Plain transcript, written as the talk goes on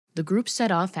The group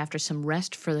set off after some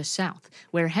rest further south,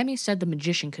 where Hemi said the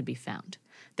magician could be found.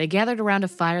 They gathered around a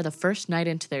fire the first night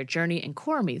into their journey, and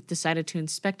Coromith decided to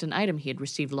inspect an item he had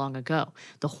received long ago,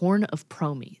 the Horn of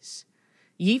Promes.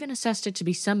 Yevon assessed it to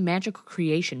be some magical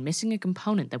creation missing a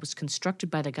component that was constructed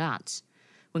by the gods.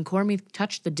 When Coromith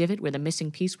touched the divot where the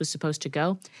missing piece was supposed to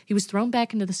go, he was thrown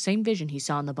back into the same vision he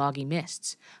saw in the boggy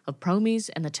mists, of Promes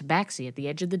and the tabaxi at the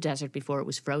edge of the desert before it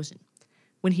was frozen.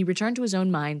 When he returned to his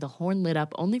own mind, the horn lit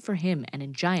up only for him, and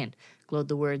in giant glowed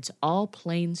the words, "All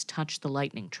planes touch the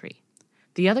lightning tree."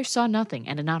 The others saw nothing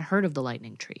and had not heard of the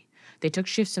lightning tree. They took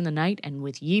shifts in the night, and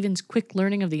with Yevon's quick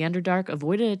learning of the Underdark,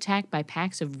 avoided attack by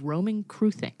packs of roaming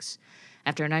Kruthiks.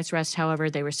 After a night's rest, however,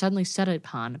 they were suddenly set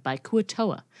upon by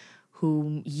Kuatoa,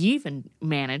 whom Yevon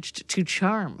managed to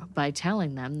charm by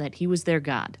telling them that he was their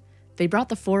god. They brought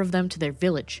the four of them to their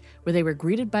village, where they were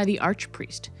greeted by the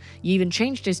archpriest. Yevon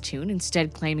changed his tune,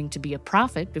 instead claiming to be a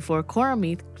prophet, before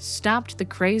Coromith stopped the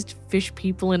crazed fish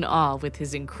people in awe with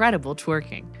his incredible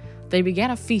twerking. They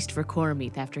began a feast for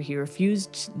Coromith after he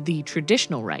refused the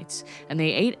traditional rites, and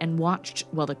they ate and watched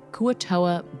while the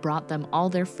Kuatoa brought them all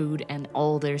their food and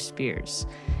all their spears.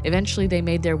 Eventually, they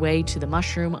made their way to the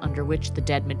mushroom under which the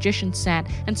dead magician sat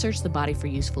and searched the body for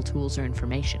useful tools or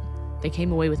information. They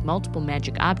came away with multiple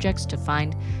magic objects to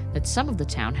find that some of the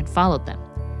town had followed them.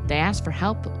 They asked for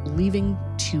help leaving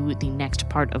to the next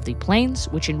part of the plains,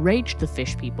 which enraged the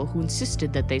fish people, who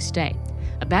insisted that they stay.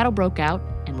 A battle broke out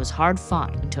and was hard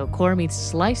fought until Coromith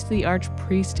sliced the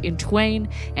archpriest in twain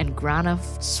and Grana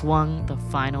swung the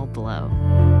final blow.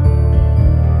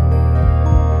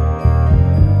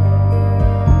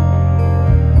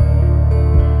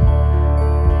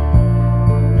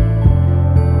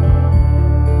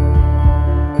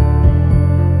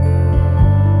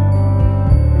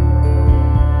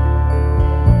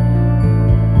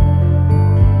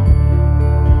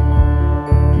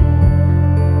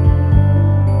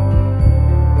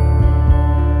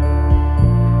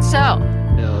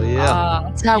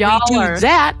 That's how we do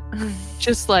that.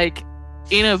 Just like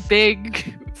in a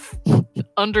big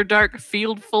Underdark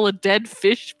field full of dead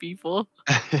fish people,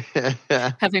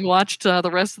 having watched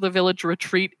the rest of the village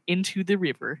retreat into the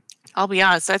river. I'll be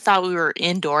honest, I thought we were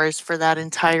indoors for that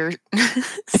entire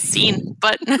scene,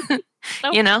 but Nope.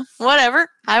 you know, whatever.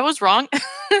 I was wrong.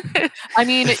 I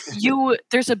mean,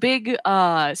 there's a big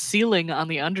ceiling on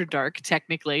the Underdark,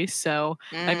 technically, so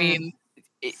I mean,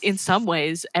 in some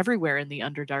ways, everywhere in the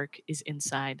Underdark is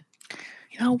inside.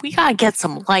 You know, we gotta get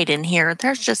some light in here.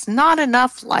 There's just not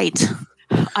enough light.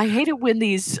 I hate it when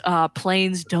these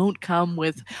planes don't come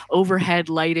with overhead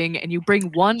lighting and you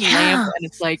bring one lamp and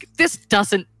it's like, this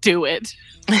doesn't do it.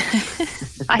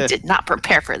 I did not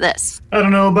prepare for this. I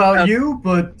don't know about you,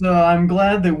 but I'm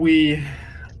glad that we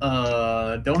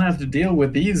don't have to deal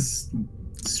with these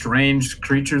strange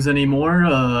creatures anymore.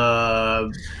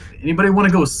 Anybody want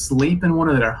to go sleep in one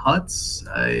of their huts?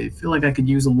 I feel like I could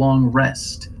use a long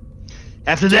rest.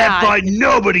 After that fight,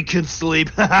 nobody can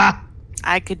sleep.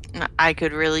 I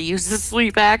could really use the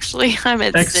sleep, actually. I'm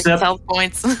at 6 health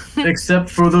points. Except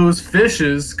for those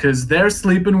fishes, because they're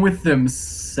sleeping with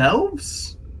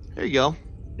themselves? There you go.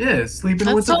 Yeah, sleeping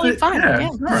That's with the totally fine. Yeah.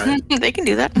 All right. They can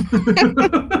do that.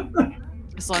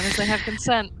 As long as they have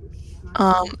consent.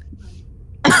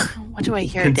 What do I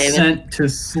hear, David? Consent to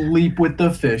sleep with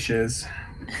the fishes.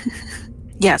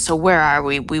 Yeah, so where are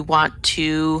we? We want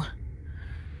to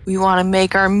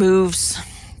make our moves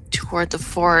toward the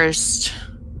forest,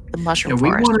 the mushroom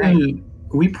forest, right?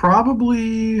 We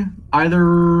probably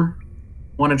either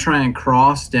want to try and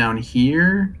cross down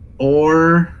here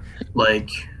or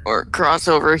cross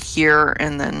over here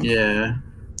and then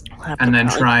and then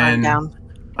try and down.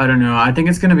 I don't know. I think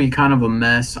it's going to be kind of a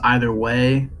mess either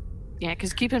way. Yeah,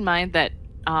 because keep in mind that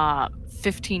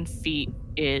 15 feet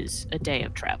is a day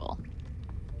of travel.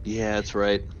 Yeah, that's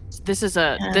right. This is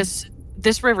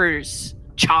this river's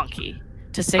chonky,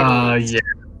 to say the least. Yeah,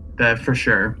 that for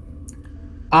sure.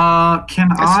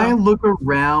 Can I look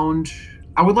around?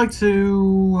 I would like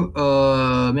to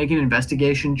make an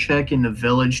investigation check in the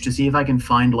village to see if I can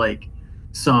find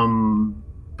some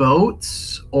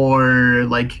boats or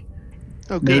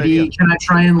maybe can I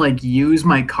try and use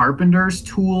my carpenter's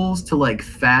tools to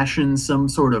fashion some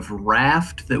sort of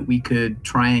raft that we could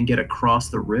try and get across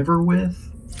the river with?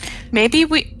 Maybe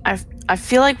I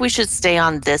feel like we should stay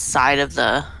on this side of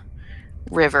the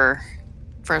river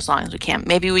for as long as we can.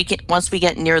 Maybe we can, once we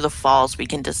get near the falls, we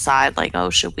can decide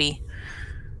where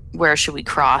should we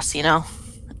cross,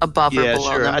 above or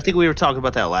below them. I think we were talking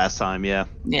about that last time. Yeah.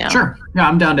 Sure. Yeah,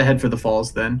 I'm down to head for the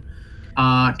falls then.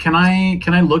 Can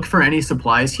I look for any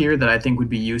supplies here that I think would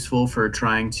be useful for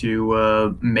trying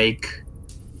to make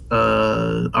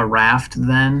a raft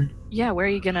then. Yeah, where are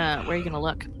you gonna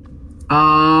look?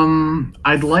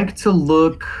 I'd like to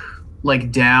look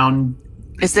like down.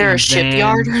 Is there a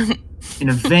shipyard? In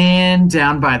a van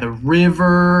down by the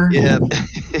river. Yeah.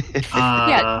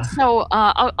 Yeah, so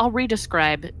I'll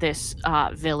re-describe this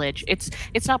village.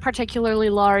 It's not particularly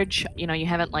large. You know, you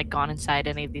haven't like gone inside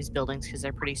any of these buildings because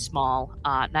they're pretty small.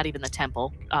 Not even the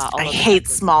temple. I hate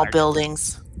small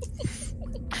buildings.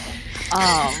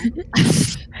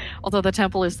 Although the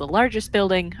temple is the largest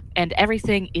building, and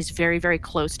everything is very, very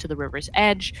close to the river's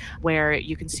edge, where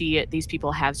you can see these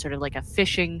people have sort of like a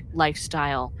fishing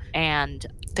lifestyle, and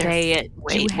wait.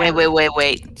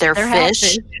 They're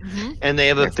fish. Mm-hmm. And they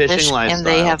have a fishing lifestyle. And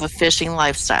they have a fishing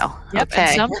lifestyle. Yep, Okay.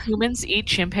 and some humans eat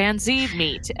chimpanzee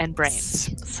meat and brains.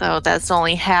 So that's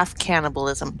only half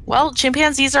cannibalism. Well,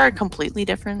 chimpanzees are completely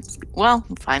different. Well,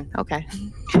 fine. Okay.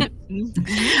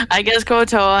 I guess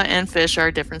Koatoa and fish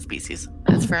are different species.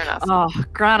 That's fair enough. Oh,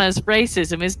 Grana's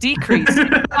racism is decreasing.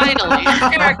 Finally,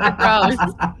 character growth.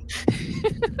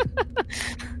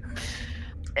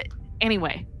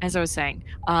 Anyway, as I was saying,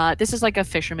 this is like a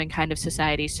fisherman kind of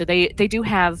society. So they do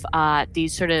have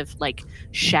these sort of like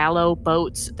shallow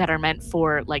boats that are meant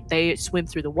for like they swim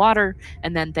through the water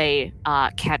and then they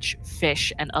catch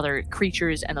fish and other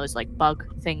creatures and those like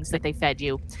bug things that they fed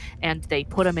you, and they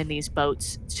put them in these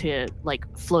boats to like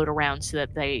float around so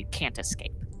that they can't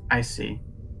escape. I see.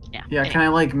 Yeah. Yeah. Anyway. Can I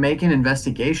like make an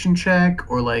investigation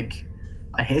check or like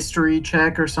a history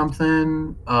check or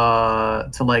something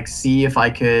to like see if I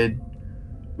could.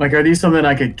 Like, are these something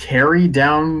I could carry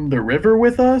down the river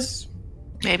with us?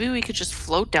 Maybe we could just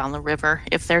float down the river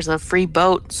if there's a free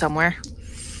boat somewhere.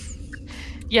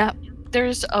 Yeah,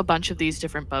 there's a bunch of these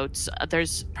different boats.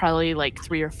 There's probably like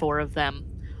 3 or 4 of them.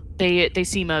 They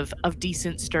seem of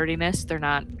decent sturdiness. They're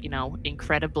not, you know,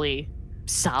 incredibly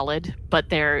solid, but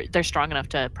they're strong enough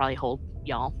to probably hold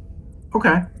y'all.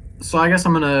 Okay. So I guess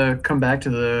I'm gonna come back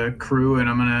to the crew and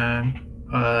I'm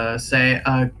gonna say,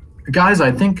 guys,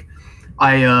 I think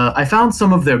I found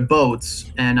some of their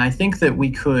boats, and I think that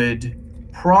we could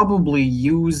probably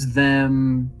use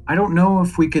them. I don't know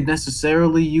if we could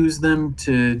necessarily use them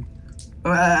to.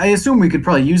 I assume we could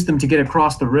probably use them to get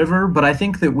across the river, but I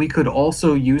think that we could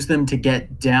also use them to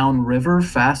get down river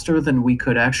faster than we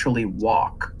could actually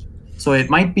walk. So it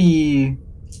might be.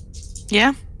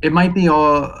 Yeah. It might be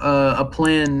a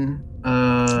plan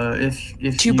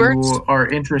if Two you birds? are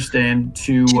interested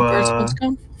to. 2 birds, 1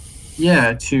 stone.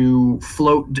 Yeah, to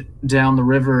float down the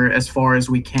river as far as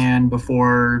we can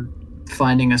before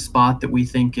finding a spot that we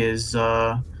think is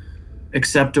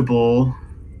acceptable.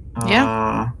 We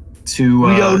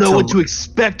don't know what to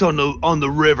expect on the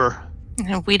river.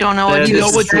 We don't know what That to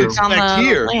is true. expect on the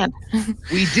Here. land.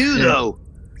 We do though.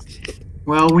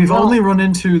 Well, we've only run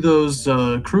into those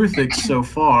Kruthiks so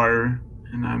far,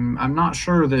 and I'm not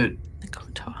sure that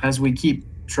as we keep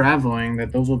traveling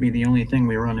that those will be the only thing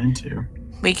we run into.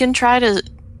 We can try to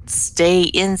stay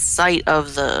in sight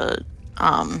of the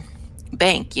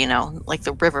bank, you know, like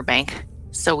the river bank,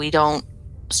 so we don't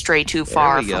stray too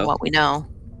far we go. from what we know.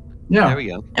 Yeah. There we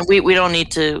go. And we don't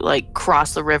need to like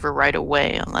cross the river right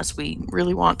away unless we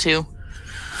really want to.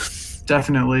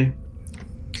 Definitely.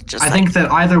 Just I think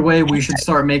that either way, we should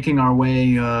start making our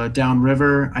way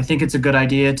downriver. I think it's a good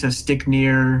idea to stick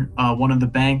near one of the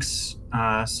banks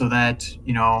so that,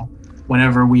 you know,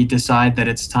 whenever we decide that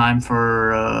it's time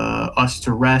for us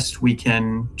to rest, we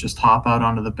can just hop out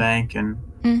onto the bank and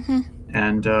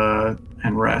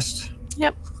rest.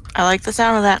 Yep. I like the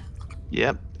sound of that.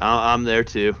 Yep. I'm there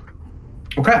too.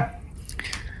 Okay.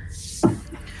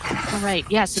 All right.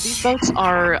 Yeah. So these boats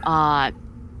are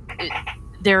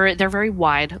they're very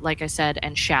wide, like I said,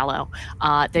 and shallow.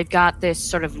 They've got this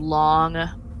sort of long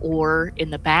oar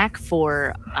in the back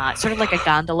for sort of like a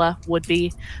gondola would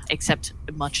be, except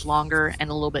much longer and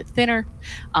a little bit thinner.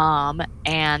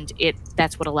 And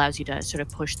that's what allows you to sort of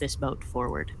push this boat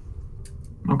forward.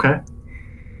 Okay.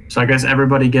 So I guess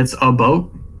everybody gets a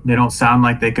boat. They don't sound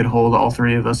like they could hold all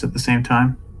 3 of us at the same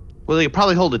time. Well, they could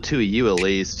probably hold the 2 of you at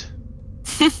least.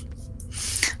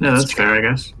 No, that's fair, I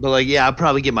guess. But like, yeah, I'll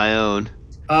probably get my own.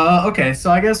 Okay,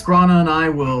 so I guess Grana and I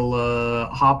will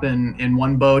hop in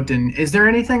one boat. And is there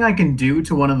anything I can do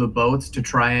to one of the boats to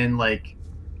try and like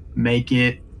make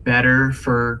it better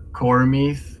for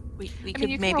Koromith? We I could mean,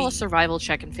 you can maybe. roll a survival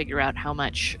check and figure out how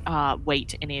much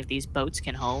weight any of these boats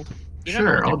can hold. You don't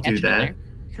know Sure, what they're I'll do catching that. there.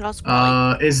 We could also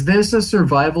probably, Is this a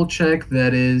survival check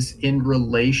that is in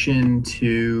relation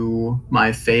to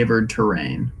my favored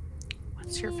terrain?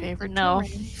 what's your favorite? No.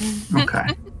 terrain? Okay.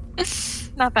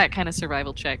 Not that kind of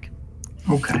survival check.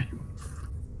 Okay.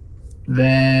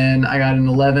 Then I got an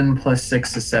 11 plus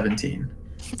 6 is 17.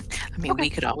 I mean, Okay. we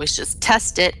could always just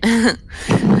test it.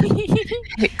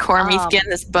 Cormy's getting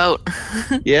this boat.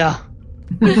 Yeah.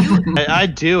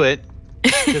 I'd do it.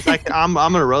 Cause I'm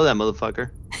gonna row that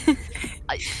motherfucker.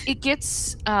 It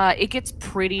gets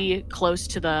pretty close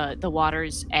to the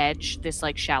water's edge, this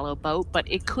like shallow boat, but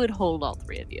it could hold all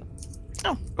three of you.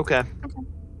 Okay.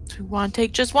 Do we want to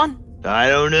take just one? I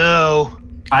don't know.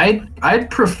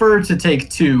 I'd prefer to take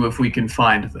 2 if we can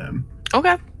find them.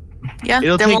 Okay. Yeah.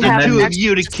 It'll then take we'll have the two of extra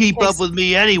you to keep space. up with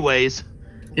me, anyways.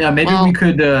 Yeah, maybe Well, we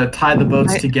could tie the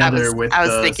boats together with I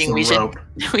was thinking some we should- rope.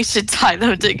 We should tie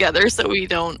them together so we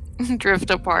don't drift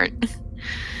apart.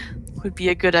 Would be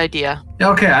a good idea.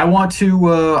 Okay, I want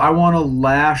to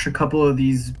lash a couple of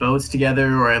these boats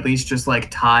together, or at least just like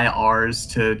tie ours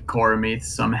to Coromith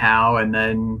somehow, and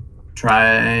then try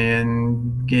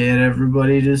and get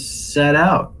everybody to set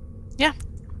out. Yeah.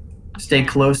 Stay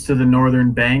close to the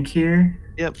northern bank here.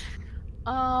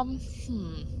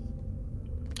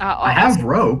 I have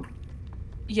rope.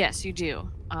 Yes, you do.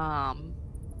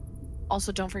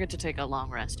 Also, don't forget to take a long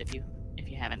rest if you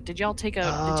haven't. Did y'all take a?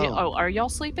 Are y'all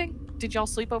sleeping? Did y'all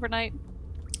sleep overnight?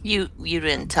 You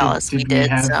didn't tell us we we did,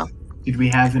 have, so Did we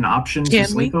have an option Can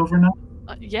to sleep overnight?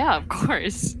 Yeah, of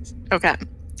course. okay.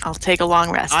 I'll take a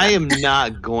long rest. I then. am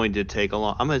not going to take a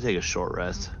long. I'm gonna take a short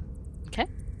rest. Okay.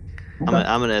 I'm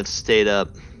gonna have stayed up.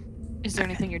 Is there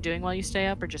anything you're doing while you stay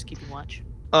up, or just keeping watch?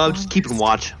 Just keeping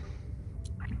watch.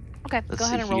 Okay, Let's go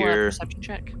ahead see and roll here. a perception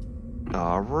check.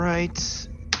 All right.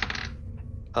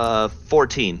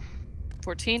 14.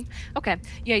 14. Okay.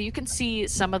 Yeah, you can see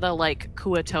some of the like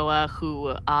Kuatoa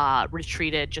who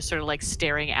retreated, just sort of like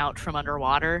staring out from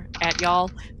underwater at y'all.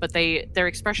 But their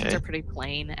expressions Okay. are pretty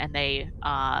plain, and they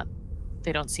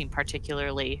don't seem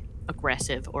particularly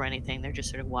aggressive or anything. They're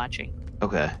just sort of watching.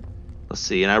 Okay. Let's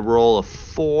see. And I roll a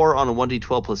 4 on a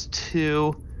 1d12 plus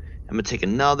 2. I'm gonna take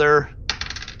another.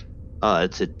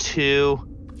 It's a 2.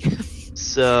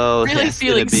 So Really that's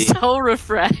feeling gonna be. so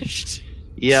refreshed.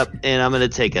 Yep. And I'm gonna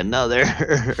take another.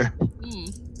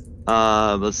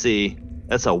 Let's see.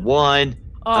 That's a 1.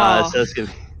 Oh. So it's gonna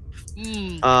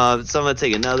be. So I'm gonna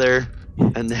take another,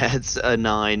 and that's a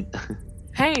 9.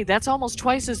 Hey, that's almost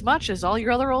twice as much as all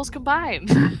your other rolls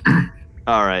combined.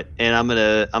 All right, and I'm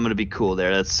gonna be cool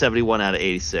there. That's 71 out of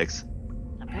 86.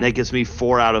 That gives me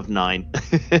 4 out of 9.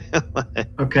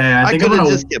 Okay, I I think could I'm have gonna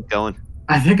just kept going.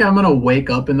 I think I'm gonna wake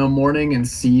up in the morning and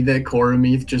see that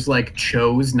Coromith just like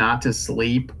chose not to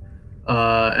sleep,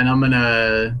 and I'm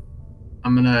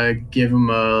gonna give him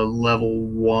a level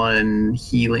 1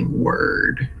 healing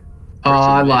word.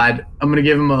 I lied. I'm gonna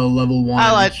give him a level 1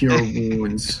 I lied. cure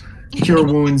wounds. Cure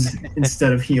wounds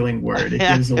instead of healing word. It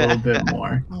gives a little bit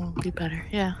more. Oh, be better.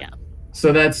 Yeah.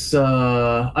 So that's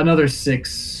another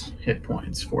 6 hit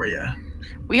points for you.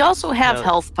 We also have Yeah.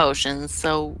 health potions,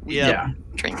 so we Yeah. can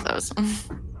drink those.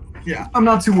 Yeah. I'm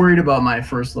not too worried about my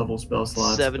first level spell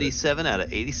slots. but 77 out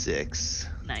of 86.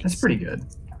 Nice. That's pretty good.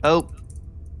 Oh,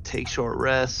 take short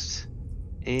rest,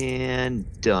 and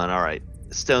done. All right,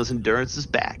 Stone's endurance is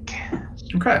back.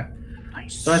 Okay.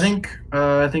 So I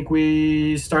think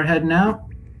we start heading out.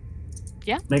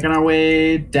 Yeah. Making our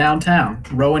way downtown,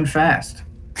 rowing fast.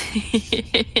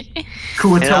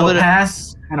 Kuatoa gonna-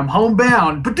 Pass, and I'm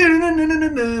homebound.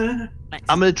 Nice.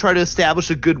 I'm gonna try to establish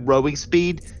a good rowing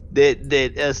speed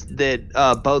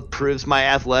that both proves my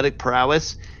athletic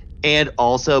prowess and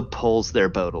also pulls their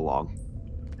boat along.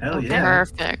 Hell yeah.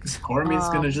 Perfect. Cormy's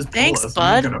gonna just pull Thanks, us.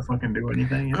 bud. I'm not gonna fucking do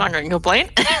anything. I'm not going to complain.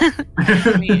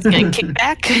 He's going to kick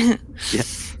back.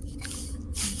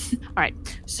 All right.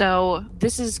 So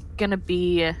this is gonna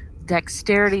be a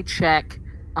dexterity check,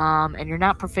 and you're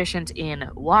not proficient in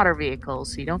water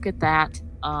vehicles, so you don't get that.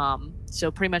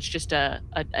 So pretty much just a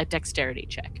dexterity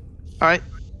check. All right,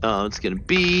 it's gonna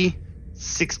be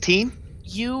 16.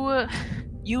 You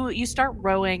start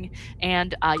rowing,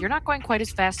 and you're not going quite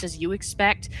as fast as you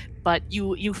expect, but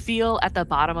you feel at the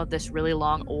bottom of this really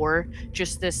long oar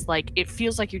just this like it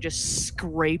feels like you're just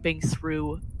scraping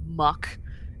through muck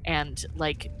and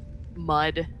like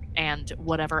mud and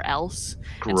whatever else.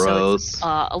 And so Gross. it's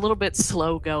a little bit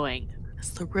slow going.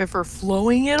 Is the river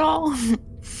flowing at all?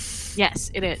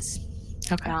 Yes, it is.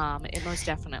 Okay. It most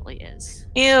definitely is.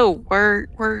 Ew, we're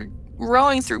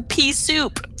rowing through pea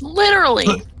soup. Literally.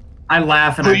 I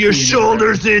laugh and I Put your pee in the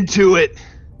shoulders into it,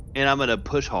 and I'm gonna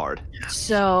push hard.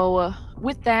 So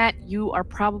with that, you are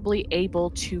probably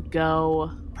able to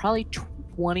go probably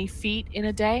 20 feet in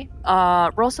a day.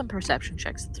 Roll some perception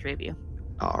checks, the three of you.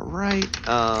 All right,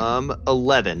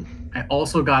 11. I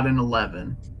also got an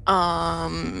 11.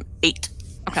 8.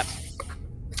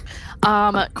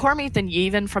 Cormith and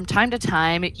Yevon, from time to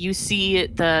time, you see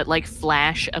the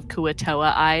flash of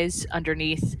Kuatoa eyes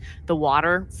underneath the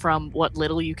water from what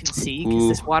little you can see, because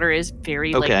this water is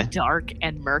very dark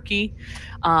and murky.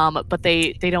 But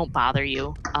they don't bother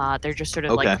you. They're just sort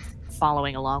of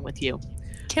following along with you.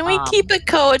 Can we keep a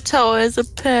Kuatoa as a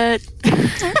pet?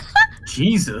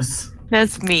 Jesus.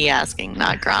 That's me asking,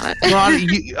 not Grana. Grana,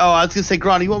 I was gonna say,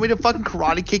 Grana, you want me to fucking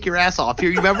karate kick your ass off here?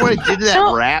 You remember what I did to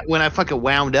that rat when I fucking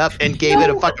wound up and gave it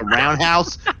a fucking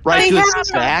roundhouse right to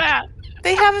its back?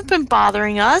 They haven't been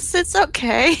bothering us. It's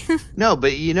okay. No,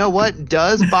 but you know what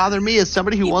does bother me as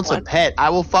somebody who wants a pet. I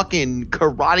will fucking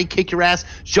karate kick your ass,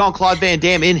 Jean-Claude Van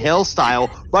Damme in hell style,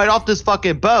 right off this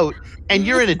fucking boat, and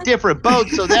you're in a different boat,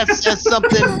 so that says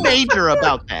something major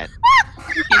about that.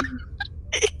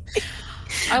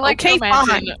 I like to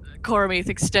imagine Cormith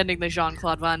extending the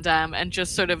Jean-Claude Van Damme and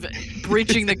just sort of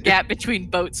bridging the gap between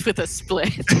boats with a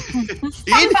split.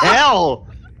 In hell!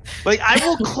 I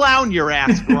will clown your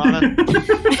ass, Grana.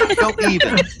 Don't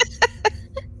even.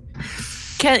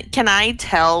 Can I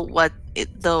tell what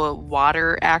the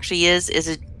water actually is? Is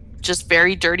it just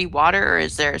very dirty water, or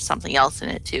is there something else in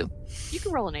it too? You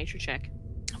can roll a nature check.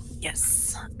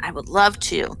 Yes, I would love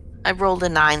to. I rolled a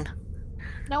 9.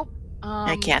 Nope.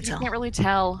 I can't tell. You can't really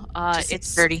tell.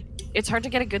 It's dirty. It's hard to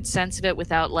get a good sense of it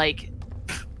without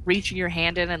reaching your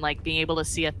hand in and being able to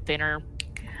see a thinner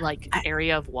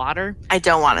area of water. I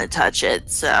don't want to touch it,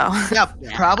 so yeah,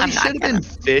 probably should have been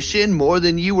fishing more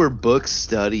than you were book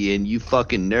studying, you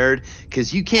fucking nerd,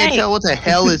 because you can't tell what the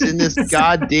hell is in this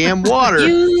goddamn water.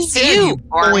 Excuse you,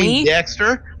 Army.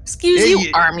 Dexter. Excuse you,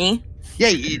 Army.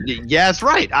 Yeah, that's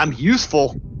right. I'm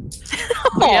useful.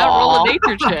 Yeah, roll a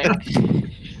nature check.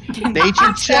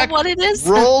 Nature check. What it is?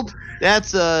 Rolled.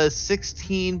 That's a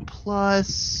 16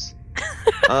 plus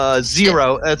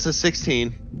 0. That's a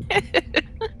 16.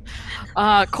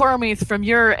 Cormith, from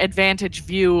your advantage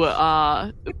view,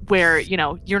 where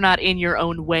you're not in your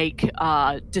own wake,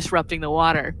 disrupting the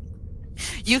water,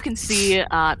 you can see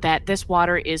that this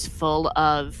water is full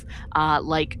of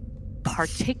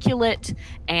particulate,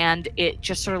 and it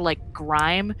just sort of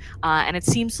grime, and it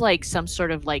seems like some sort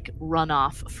of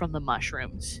runoff from the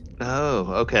mushrooms.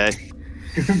 Oh, okay.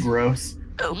 Gross.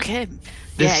 Okay.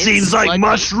 This seems like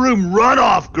mushroom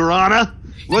runoff, Grana.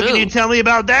 What can you tell me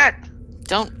about that?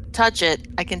 Don't touch it.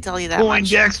 I can tell you that much.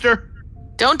 Dexter.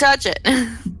 Don't touch it.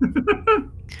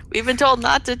 We've been told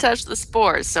not to touch the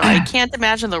spores, so I can't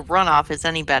imagine the runoff is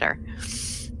any better.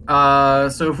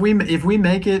 So if we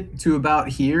make it to about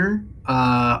here,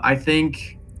 I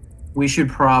think we should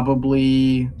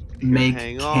probably make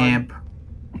camp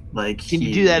Can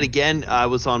you do that again? I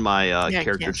was on my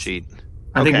character sheet.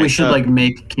 I think we should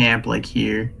make camp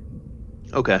here.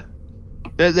 Okay.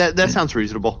 That sounds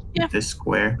reasonable. Yeah. This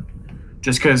square.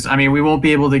 Just because we won't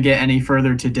be able to get any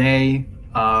further today.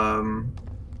 Cormith,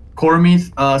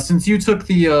 since you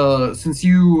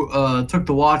took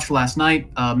the watch last night,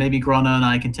 maybe Grana and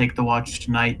I can take the watch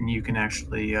tonight, and you can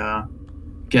actually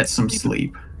get some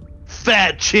sleep.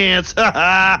 Fat chance.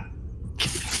 I'm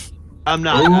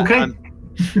not. Okay.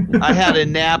 I had a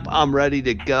nap. I'm ready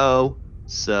to go.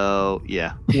 So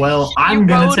yeah. Well, you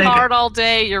rode hard all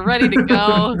day. You're ready to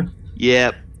go.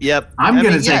 Yep. I'm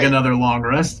gonna take another long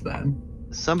rest then.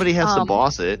 Somebody has to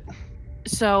boss it.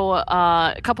 So,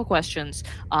 a couple questions.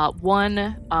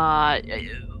 One,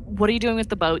 what are you doing with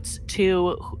the boats?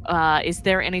 2, is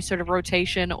there any sort of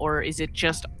rotation, or is it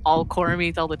just all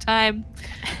Cormith all the time?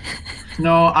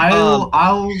 No,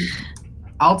 I'll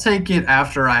take it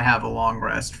after I have a long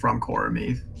rest from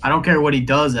Cormith. I don't care what he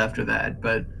does after that,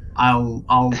 but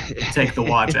I'll take the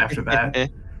watch after that.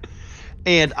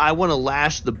 And I want to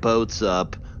lash the boats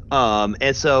up.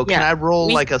 And so can I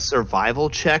roll a survival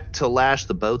check to lash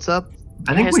the boats up?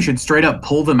 I think we should straight up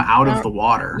pull them out of the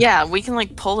water. Yeah, we can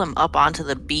pull them up onto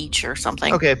the beach or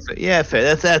something. Okay, yeah,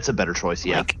 fair. That's a better choice.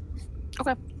 Yeah.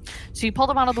 Okay. So you pull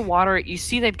them out of the water. You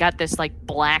see they've got this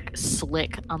black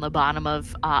slick on the bottom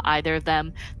of either of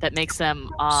them that makes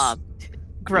them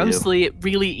grossly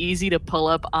really easy to pull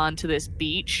up onto this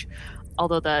beach.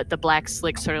 Although the black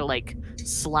slick sort of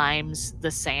slimes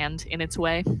the sand in its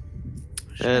way.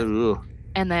 And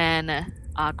then,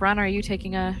 Grana, are you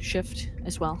taking a shift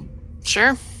as well?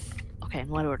 Sure. Okay, in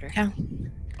what order? Yeah.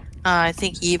 I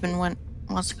think Yevon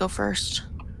wants to go first.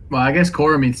 Well, I guess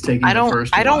Cormith's taking the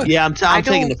first watch. Yeah, I'm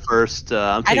taking the first.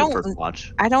 I'm taking the first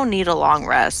watch. I don't need a long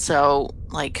rest, so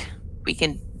we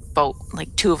can both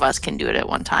 2 of us can do it at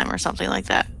one time or something like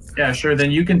that. Yeah, sure. Then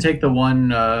you can take the one.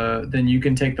 Then you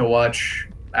can take the watch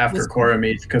after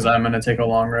Cormith, because I'm gonna take a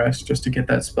long rest just to get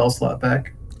that spell slot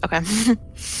back. Okay.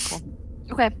 Cool.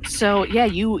 Okay, so yeah,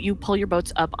 you pull your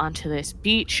boats up onto this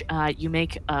beach. You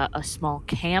make a small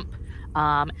camp.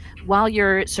 While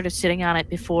you're sort of sitting on it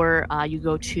before you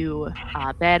go to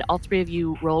bed, all three of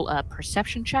you roll a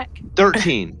perception check.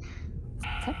 13.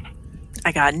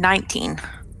 I got 19.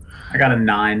 I got a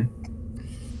 9.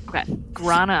 Okay,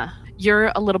 Grana,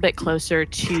 you're a little bit closer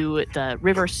to the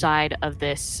riverside of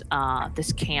this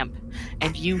this camp,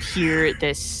 and you hear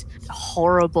this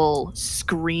horrible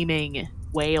screaming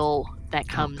wail that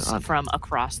comes from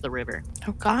across the river.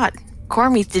 Oh God,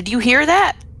 Cormith, did you hear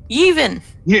that? Even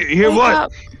Hear wake what?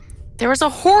 up. There was a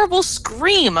horrible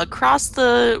scream across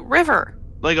the river.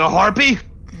 Like a harpy?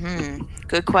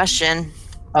 Good question.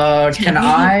 Can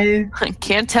I, I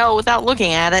can't tell without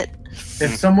looking at it.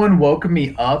 if someone woke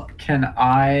me up, can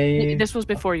I... This was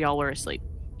before y'all were asleep.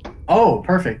 Oh,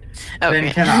 perfect. Okay.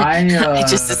 Then can I... I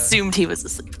just assumed he was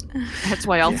asleep. That's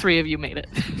why all three of you made it.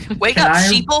 Wake Can up, I-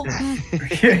 sheeple.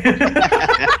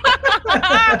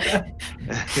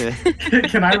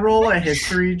 Can I roll a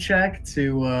history check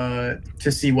to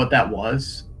see what that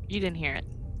was? You didn't hear it.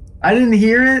 I didn't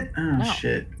hear it. Oh No.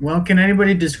 shit. Well, can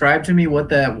anybody describe to me what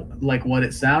that what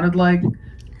it sounded like?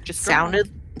 Just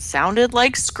Sounded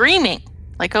like screaming.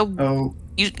 Like a Oh,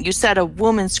 you said a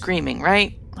woman screaming,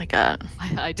 right? Like a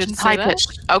I didn't say high that.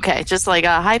 pitched. Okay, just like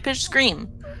a high pitched scream.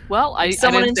 Well, I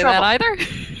Someone didn't in say that either.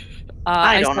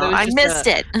 I don't said it know. was I just missed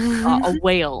it. a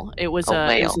wail. It was A a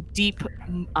wail. deep,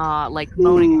 like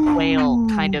moaning wail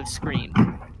kind of scream.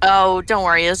 Oh, don't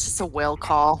worry. It's just a whale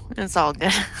call. It's all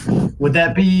good. would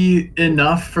that be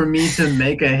enough for me to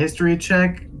make a history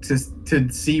check to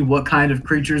see what kind of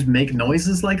creatures make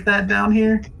noises like that down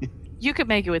here? You could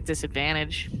make it with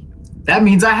disadvantage. That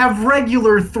means I have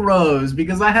regular throws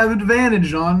because I have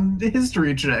advantage on the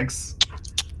history checks.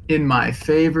 In my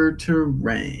favor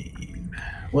terrain.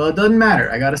 Well, it doesn't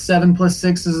matter. I got a 7 plus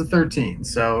 6 is a 13,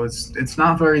 so it's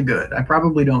not very good. I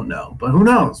probably don't know, but who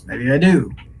knows? Maybe I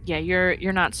do. Yeah,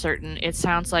 you're not certain. It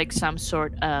sounds like some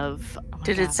sort of. Oh my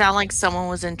Did God. it sound like someone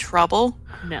was in trouble?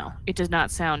 No, it does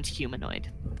not sound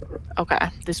humanoid. Okay.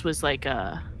 This was like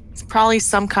a. It's probably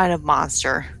some kind of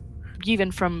monster.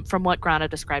 Even from what Grana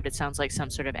described, it sounds like some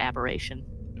sort of aberration.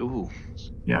 Ooh.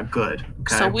 Yeah, good.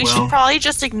 Okay, So we well, should probably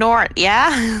just ignore it,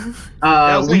 yeah?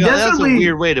 That's we a definitely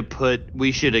weird way to put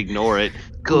we should ignore it.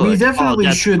 Good. We definitely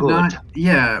that's should good. not.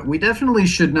 Yeah, we definitely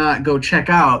should not go check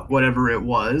out whatever it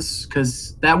was,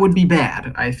 because that would be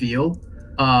bad. I feel.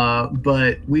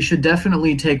 But we should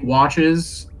definitely take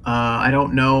watches. I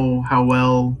don't know how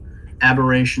well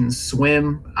aberrations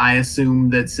swim. I assume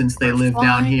that since they Or live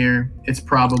down fly. here, it's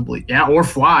probably or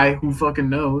fly. Who fucking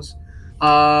knows?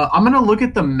 I'm gonna look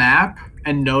at the map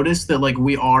and notice that like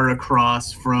we are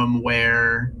across from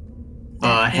where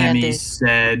Hemi Handed.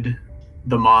 said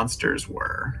the monsters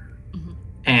were. Mhm.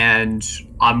 And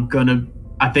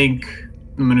I think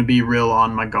I'm gonna be real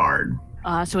on my guard.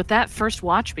 So with that, first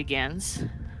watch begins.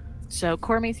 So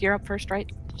Cormith, you're up first,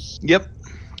 right? Yep.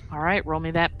 All right, roll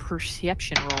me that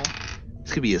perception roll.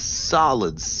 It's gonna be a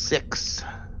solid 6.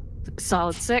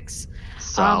 Solid 6.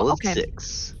 Solid okay.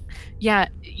 6. Yeah,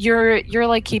 you're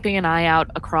like keeping an eye out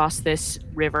across this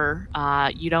river.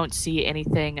 You don't see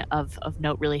anything of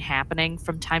note really happening.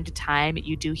 From time to time,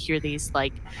 you do hear these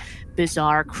like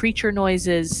bizarre creature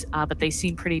noises, but they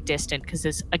seem pretty distant because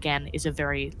this again is a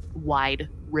very wide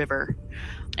river,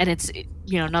 and it's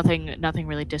nothing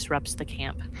really disrupts the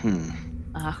camp.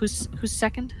 Who's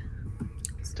second?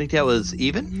 I think that was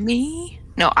even. Me?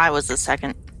 No, I was the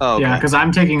second. Oh, okay. Yeah, because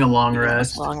I'm taking a long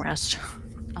rest. Long rest.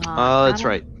 Oh, that's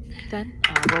Grana, right. Then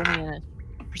roll me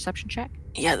a perception check.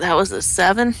 Yeah, that was a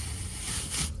 7.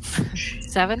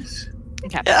 7.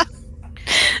 Okay. Yeah.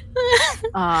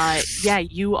 Yeah,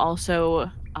 you also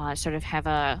sort of have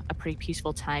a pretty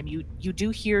peaceful time. You do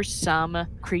hear some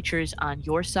creatures on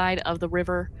your side of the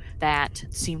river that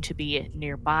seem to be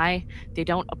nearby. They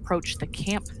don't approach the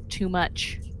camp too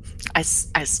much. I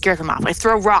scare them off. I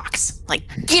throw rocks. Like,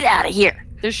 get out of here.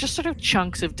 There's just sort of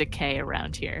chunks of decay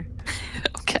around here.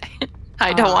 Okay.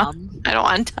 I don't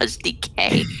want to touch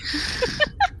decay.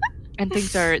 And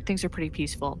things are pretty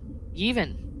peaceful.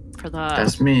 Even for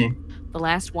That's me. the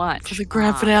last watch. For the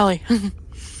grand finale.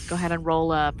 Go ahead and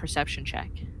roll a perception check.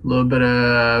 A little bit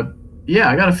of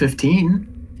I got a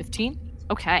 15. 15?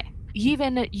 Okay.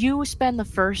 Even you spend the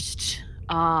first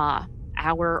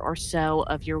hour or so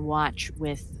of your watch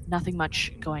with nothing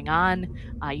much going on.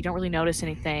 You don't really notice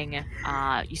anything.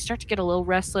 You start to get a little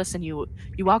restless, and you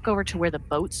walk over to where the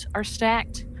boats are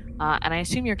stacked. And I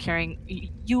assume you're carrying.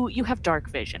 You have dark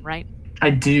vision, right? I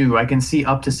do. I can see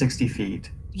up to 60 feet.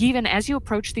 Even as you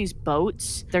approach these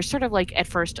boats, they're sort of like at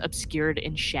first obscured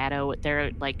in shadow.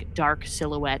 They're like dark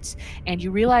silhouettes. And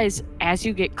you realize as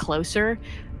you get closer,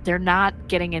 they're not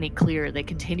getting any clearer. They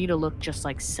continue to look just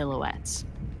like silhouettes.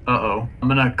 Uh-oh. I'm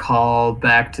gonna call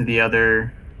back to the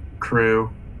other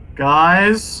crew.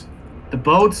 Guys, the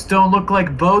boats don't look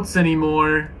like boats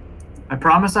anymore. I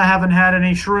promise I haven't had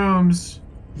any shrooms.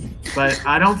 But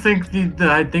I don't think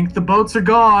I think the boats are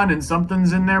gone and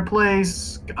something's in their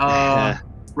place.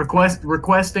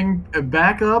 Requesting a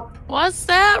backup. What's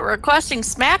that? Requesting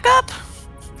smack up?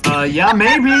 Yeah,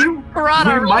 maybe.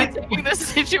 Piranha We really might- taking this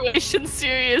situation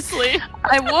seriously.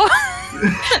 I woke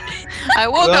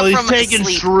Well, up he's from taking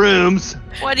sleep. shrooms.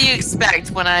 What do you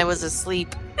expect when I was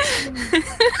asleep?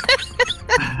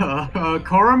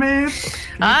 Koromith,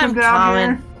 can you I'm come down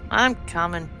coming. I'm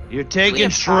coming. You're taking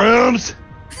have shrooms? here?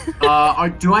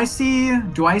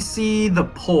 Do I see the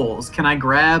poles? Can I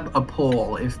grab a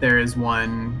pole if there is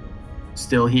one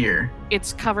still here?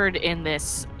 It's covered in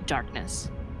this darkness.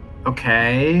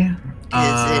 Okay. Is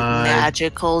it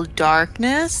magical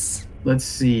darkness? Let's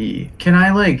see. Can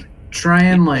I try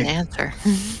and Answer.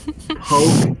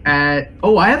 poke at?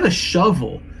 Oh, I have a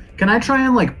shovel. Can I try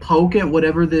and poke at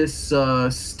whatever this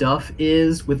stuff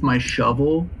is with my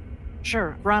shovel?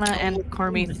 Sure. Rana and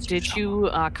Cormith, did you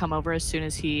come over as soon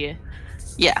as he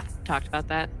Yeah. talked about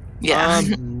that? Yeah. I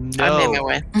made my No,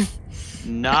 way.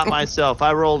 not myself.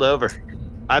 I rolled over.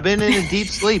 I've been in a deep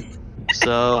sleep,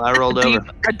 so I rolled over.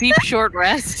 A deep short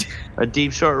rest. A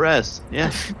deep short rest.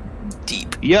 Yeah.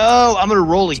 Deep. Yo, I'm gonna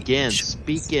roll again.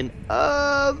 Speaking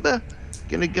of,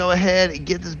 gonna go ahead and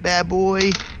get this bad boy.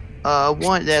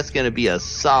 One, that's gonna be a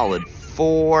solid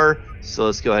 4. So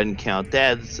let's go ahead and count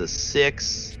that. It's a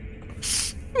 6.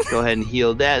 Go ahead and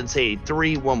heal that and say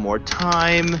 3 one more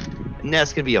time. And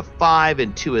that's gonna be a 5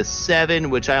 and 2 is 7,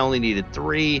 which I only needed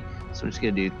 3. So I'm just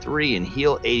gonna do 3 and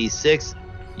heal 86.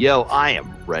 Yo, I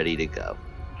am ready to go.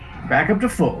 Back up to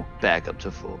full. Back up to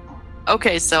full.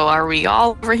 Okay, so are we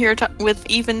all over here with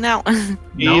Even now? Nope,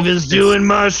 Even's it's- doing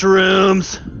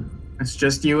mushrooms. It's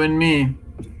just you and me.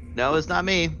 No, it's not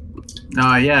me.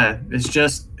 Yeah, it's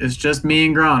just me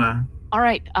and Grana. All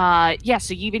right. Yeah.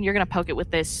 So even you're gonna poke it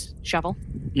with this shovel.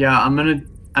 Yeah,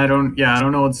 I don't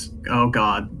know what's. Oh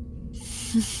God.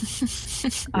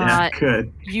 Yeah,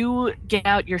 good. You get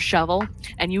out your shovel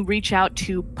and you reach out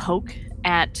to poke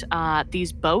at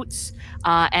these boats.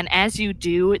 And as you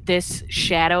do, this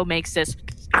shadow makes this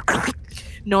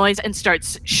noise and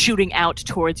starts shooting out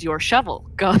towards your shovel.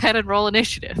 Go ahead and roll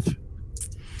initiative.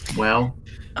 Well,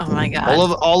 Oh my god.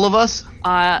 All of us?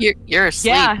 You're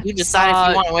asleep. Yeah, You decide if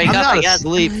you want to wake I'm up, not I guess.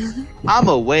 asleep. I'm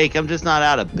awake. I'm just not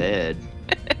out of bed.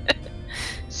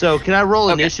 So can I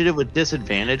roll Okay. initiative with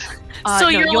disadvantage? So no,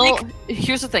 you're you'll, like-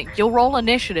 here's the thing. You'll roll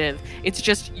initiative. It's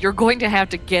just you're going to have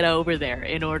to get over there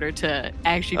in order to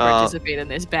actually participate in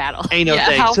this battle. Ain't no yeah,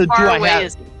 thing. how So far do I away have?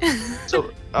 is it?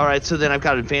 So all right. So then I've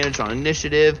got advantage on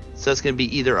initiative. So that's gonna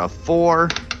be either a 4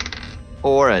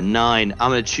 or a 9. I'm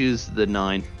gonna choose the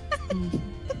 9.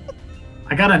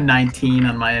 I got a 19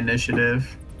 on my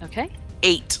initiative. Okay.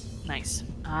 8. Nice.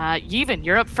 Yevon,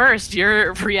 you're up first.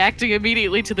 You're reacting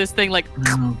immediately to this thing like,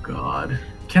 Oh God.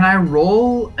 Can I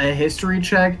roll a history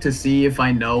check to see if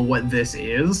I know what this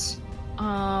is?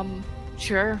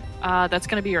 sure. That's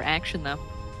gonna be your action though.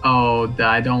 Oh,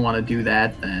 I don't want to do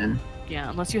that then. Yeah,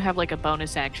 unless you have like a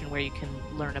bonus action where you can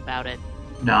learn about it.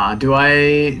 Nah, do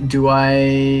I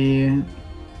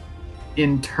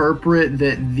interpret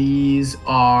that these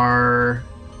are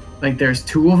like there's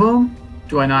 2 of them?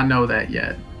 Do I not know that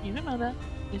yet? You don't know that.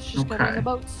 It's just going in Okay. the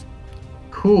boats.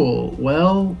 Cool.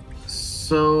 Well,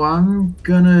 so I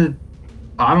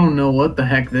don't know what the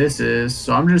heck this is,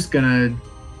 so I'm just gonna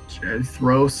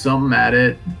throw something at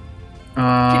it.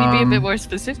 Can you be a bit more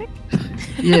specific?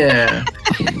 Yeah.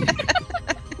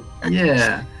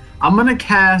 Yeah. I'm gonna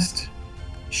cast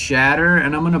Shatter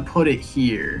and I'm gonna put it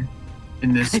here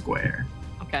in this square.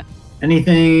 Okay.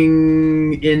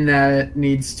 Anything in that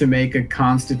needs to make a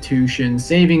Constitution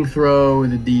saving throw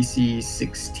with a DC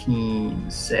 16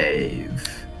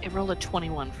 save. It rolled a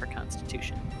 21 for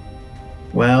Constitution.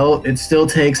 Well, it still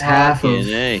takes half of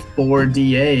Fucking A.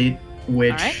 4d8,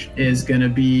 which Alright. is going to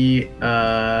be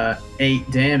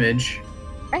 8 damage.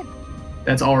 Right.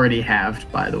 That's already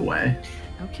halved, by the way.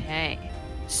 Okay.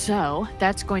 So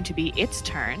that's going to be its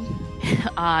turn.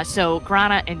 So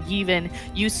Grana and Yevon,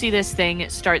 you see this thing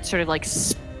start sort of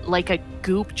like a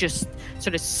goop, just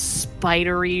sort of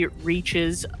spidery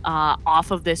reaches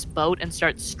off of this boat and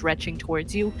starts stretching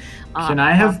towards you. Can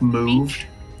I have off the moved? beach.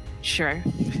 Sure.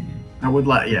 I would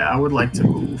like to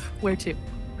move. Where to?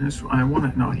 I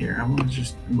want to, no, here. I want to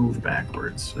just move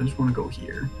backwards. I just want to go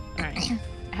here. All right.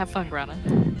 Have fun, Grana.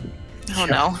 Oh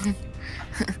no.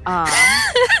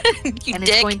 You And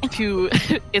dick.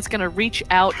 it's going to reach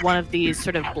out one of these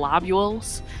sort of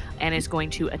globules and is going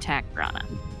to attack Grana.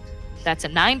 That's a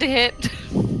 9 to hit.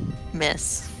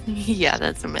 Miss. Yeah,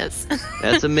 that's a miss.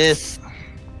 That's a miss.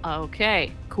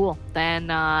 Okay, cool. Then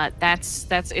that's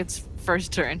its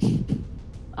first turn.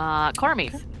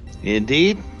 Cormith.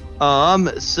 Indeed.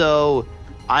 So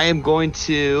I am going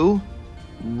to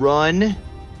run.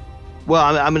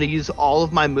 Well, I'm going to use all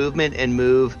of my movement and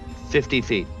move 50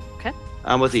 feet. Okay.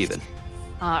 I'm with even.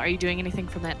 Are you doing anything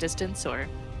from that distance or?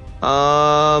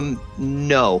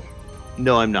 No,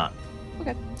 I'm not.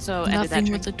 Okay. So end of that Nothing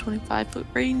turn. with a 25-foot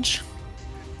range.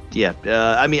 Yeah.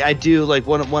 I mean, I do like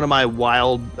one of my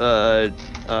wild,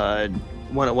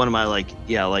 one of my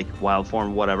like wild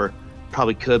form, whatever.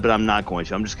 Probably could, but I'm not going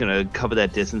to. I'm just gonna cover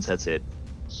that distance. That's it.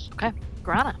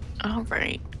 Grana. All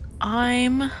right.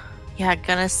 I'm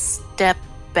gonna step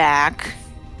back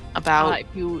about If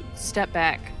you step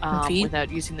back feet? without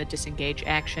using the disengage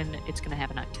action, it's going to have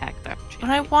an attack of but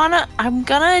opportunity. I'm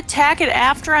gonna attack it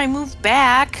after I move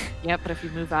back. Yep, but if you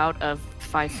move out of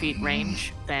 5 feet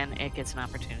range, then it gets an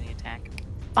opportunity attack.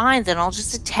 Fine, then I'll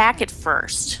just attack it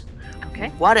first. Okay.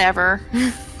 Whatever.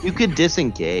 You could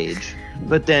disengage,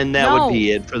 but then that No. would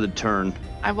be it for the turn.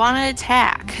 I want to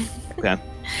attack. Okay.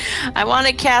 I want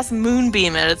to cast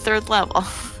Moonbeam at a 3rd level.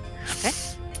 Okay.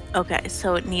 Okay,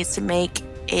 so it needs to make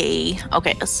a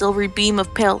silvery beam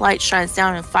of pale light shines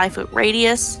down in 5-foot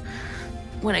radius.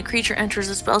 When a creature enters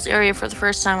the spell's area for the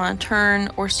first time on a turn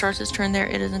or starts its turn there,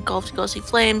 it is engulfed in ghostly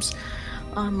flames.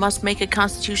 Must make a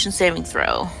Constitution saving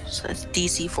throw. So that's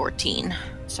DC 14.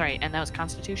 Sorry, and that was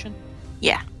Constitution?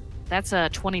 Yeah. That's a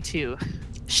 22.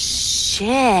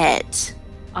 Shit.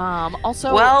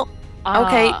 Also, Well,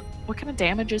 okay. What kind of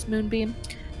damage is Moonbeam?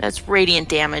 That's radiant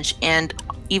damage, and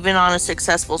even on a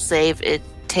successful save, it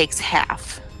takes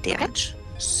half damage.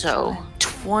 So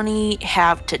 20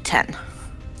 half to 10.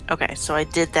 Okay, so I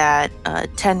did that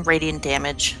 10 radiant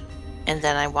damage, and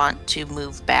then I want to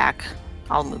move back.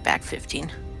 I'll move back 15.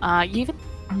 Yevon?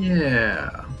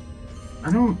 Yeah.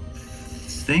 I don't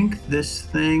think this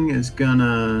thing is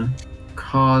gonna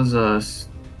cause us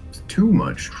too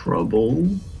much trouble.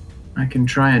 I can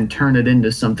try and turn it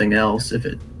into something else if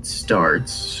it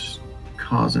starts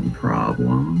causing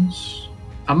problems.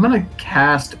 I'm gonna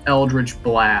cast Eldritch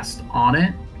Blast on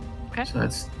it. Okay. So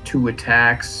that's 2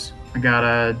 attacks. I got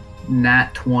a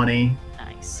nat 20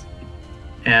 Nice.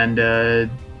 and a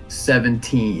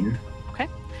 17.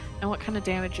 And what kind of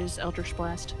damage is Eldritch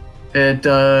Blast? It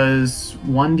does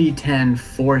 1d10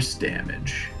 force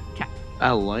damage. I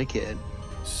like it.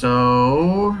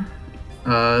 So,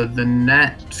 the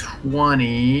nat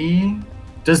 20.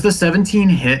 Does the 17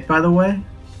 hit, by the way?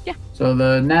 Yeah. So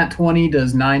the nat 20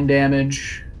 does 9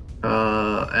 damage,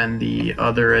 and the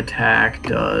other attack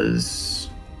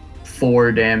does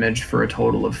 4 damage for a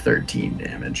total of 13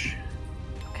 damage.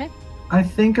 Okay. I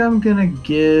think I'm gonna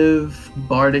give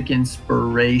Bardic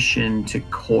Inspiration to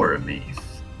Cormith.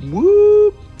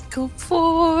 Whoop. Go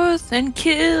forth and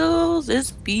kill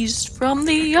this beast from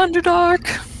the Underdark.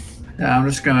 Yeah, I'm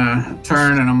just gonna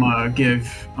turn and I'm gonna give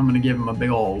him a big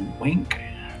old wink.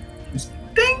 Just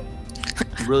ding.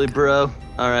 Really, bro?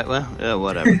 All right. Well,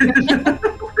 whatever.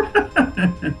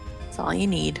 That's all you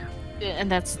need.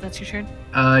 And that's your turn?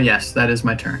 Yes, that is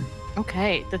my turn.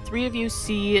 Okay, the 3 of you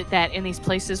see that in these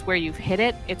places where you've hit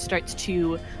it, it starts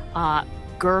to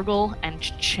gurgle and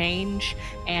change,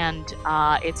 and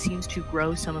it seems to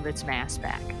grow some of its mass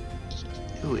back.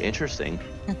 Ooh, interesting.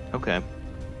 Okay.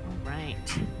 All right.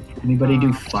 Anybody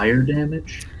do fire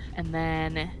damage? And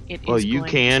then it is Well, you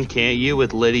going can, can't you,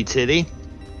 with Liddy Titty?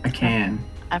 I can.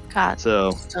 I've got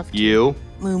So, stuff to you.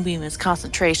 Moonbeam is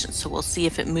concentration, so we'll see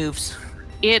if it moves.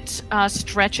 It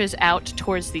stretches out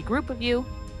towards the group of you,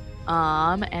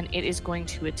 and it is going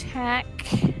to attack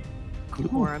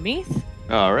Cormith.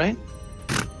 All right.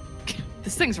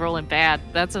 This thing's rolling bad.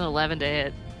 That's an 11 to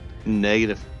hit.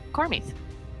 Negative. Cormith.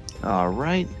 All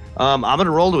right. I'm gonna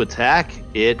roll to attack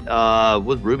it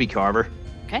with Ruby Carver.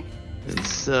 Okay. And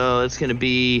so it's gonna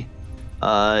be,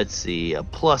 let's see, a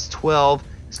plus 12.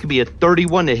 It's gonna be a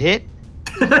 31 to hit,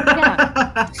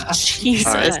 Jesus.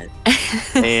 All right.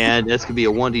 and that's gonna be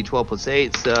a 1d12 plus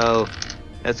 8. So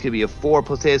that's gonna be a 4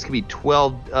 plus 8. It's gonna be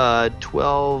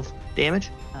 12 damage.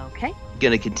 Okay.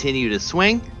 Gonna continue to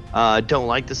swing. Don't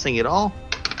like this thing at all.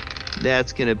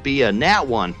 That's gonna be a nat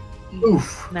 1.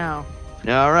 Oof. No.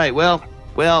 All right. Well,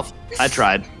 I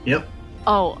tried. Yep.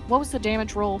 Oh, what was the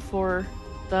damage roll for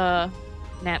the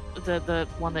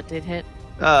one that did hit?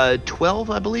 12,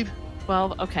 I believe.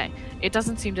 12. Okay. It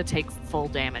doesn't seem to take full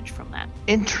damage from that.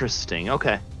 Interesting.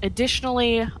 Okay.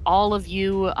 Additionally, all of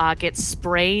you get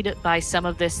sprayed by some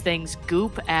of this thing's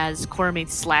goop as Cormith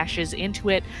slashes into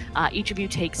it. Each of you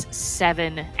takes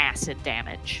 7 acid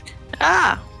damage.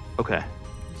 Ah! Okay.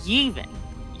 Yevon,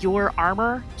 your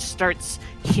armor starts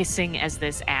hissing as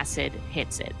this acid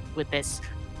hits it with this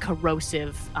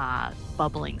corrosive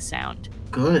bubbling sound.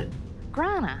 Good.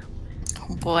 Grana.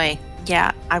 Oh boy.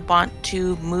 Yeah, I want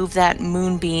to move that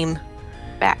moonbeam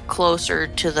back closer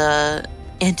to the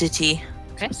entity.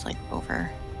 Okay. It's like over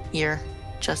here,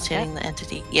 just Okay. hitting the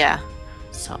entity. Yeah.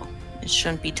 So it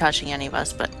shouldn't be touching any of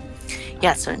us, but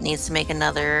yeah, so it needs to make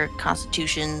another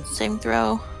Constitution saving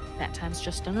throw. That time's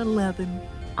just an 11.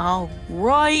 All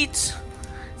right.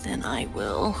 Then I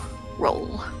will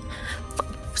roll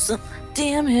for some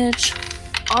damage.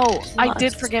 Oh, I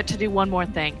did Plus. forget to do one more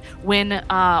thing. When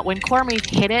Cormith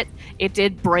hit it, it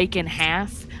did break in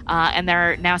half, and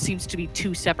there now seems to be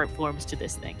 2 separate forms to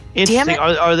this thing. Interesting. it.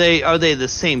 Are they the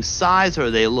same size or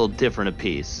are they a little different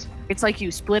apiece? It's like you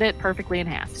split it perfectly in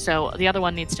half. So the other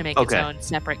one needs to make its Okay. own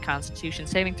separate Constitution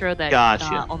saving throw that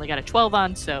Gotcha. only got a 12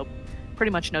 on, so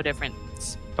pretty much no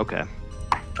difference. Okay.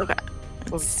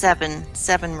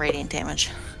 Seven radiant damage.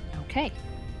 Okay.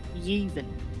 Yevon.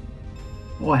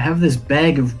 Oh, I have this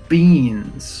bag of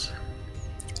beans.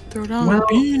 Throw down Well-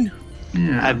 bean.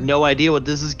 Yeah. I have no idea what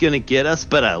this is gonna get us,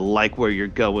 but I like where you're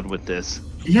going with this.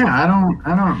 Yeah, I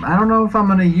don't know if I'm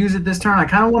gonna use it this turn. I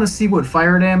kind of want to see what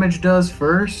fire damage does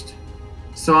first.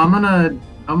 So I'm gonna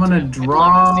I'd love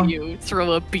draw. to see you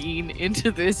throw a bean into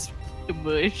this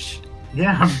mush.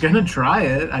 Yeah, I'm gonna try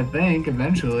it. I think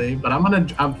eventually, but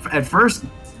at first.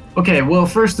 Okay, well,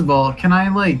 first of all, can I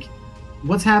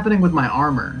what's happening with my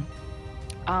armor?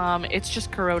 It's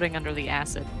just corroding under the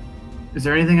acid. Is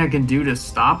there anything I can do to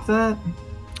stop that?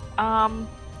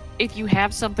 If you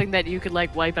have something that you could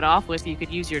wipe it off with, you could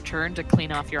use your turn to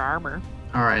clean off your armor.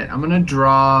 All right, I'm gonna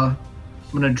draw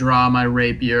my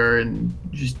rapier and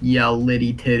just yell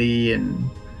 "litty titty," and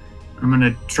I'm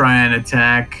gonna try and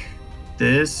attack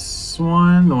this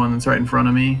one, the one that's right in front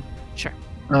of me. Sure.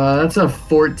 That's a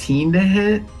 14 to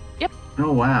hit. Yep.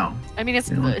 Oh wow. I mean,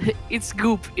 Yeah. it's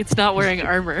goop. It's not wearing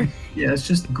armor. Yeah, it's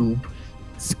just goop.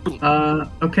 Spoop.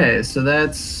 Okay, so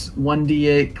that's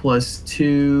 1d8 plus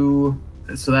 2.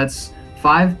 So that's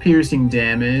 5 piercing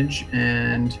damage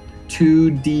and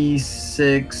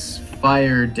 2d6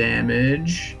 fire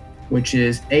damage, which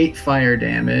is 8 fire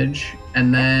damage.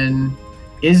 And then,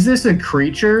 is this a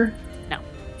creature? No.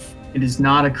 It is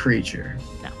not a creature.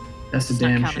 No. That's a Does not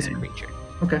damn count as a shame. creature.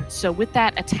 Okay. So with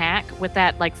that attack, with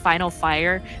that final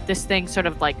fire, this thing sort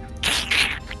of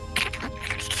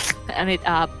and it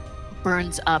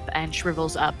burns up and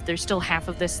shrivels up. There's still half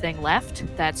of this thing left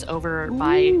that's over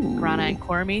by Ooh. Grana and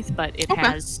Cormith, but it Okay.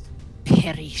 has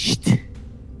perished.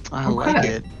 I like Okay.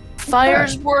 it.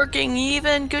 Fire's working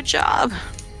even. Good job.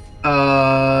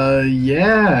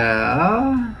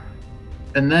 Yeah.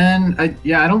 And then, I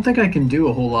don't think I can do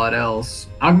a whole lot else.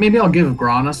 Maybe I'll give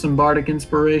Grana some bardic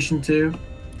inspiration too.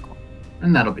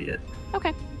 And that'll be it.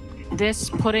 Okay. This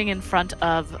putting in front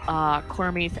of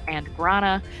Cormith and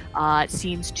Grana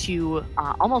seems to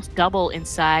almost double in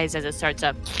size as it starts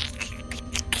up.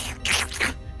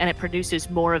 And it produces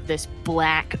more of this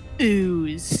black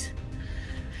ooze.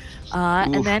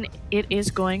 And Oof. then it is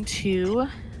going to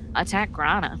attack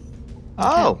Grana.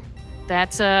 Oh.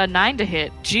 That's a 9 to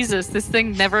hit. Jesus, this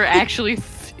thing never actually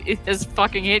has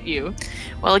fucking hit you.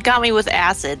 Well, it got me with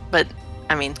acid, but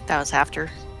I mean, that was after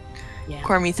Yeah.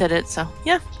 Cormith hit it, so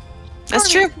yeah. That's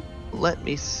true. Let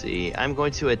me see. I'm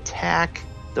going to attack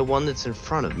the one that's in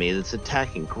front of me that's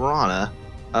attacking Grana.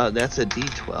 That's a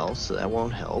D12, so that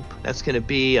won't help. That's going to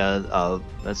be,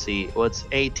 let's see, what's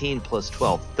 18 plus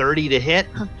 12? 30 to hit?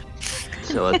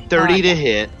 So a 30 to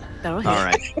hit. That'll hit. All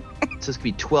right. So it's going to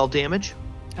be 12 damage.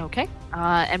 Okay.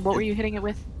 And what were you hitting it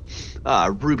with?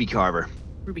 Ruby Carver.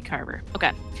 Ruby Carver.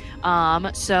 Okay.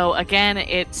 So again,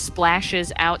 it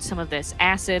splashes out some of this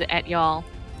acid at y'all.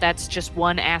 That's just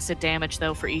 1 acid damage,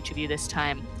 though, for each of you this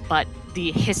time. But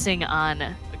the hissing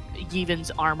on Yevon's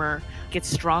armor gets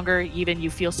stronger. Yevon, you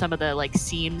feel some of the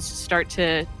seams start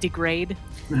to degrade.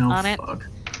 Oh, On it. fuck.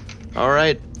 All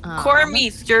right.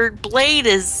 Cormith, your blade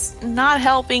is not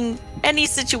helping any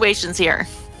situations here.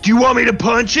 Do you want me to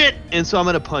punch it? And so I'm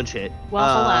going to punch it.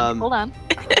 Well, hold on.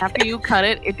 After you cut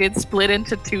it, it did split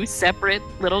into 2 separate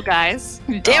little guys.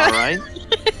 Damn All it. right.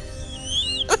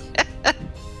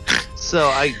 So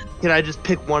can I just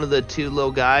pick one of the 2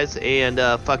 little guys and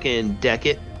fucking deck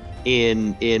it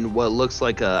in what looks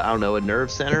like a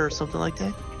nerve center or something like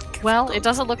that? Well, it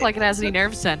doesn't look like it has any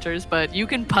nerve centers, but you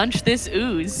can punch this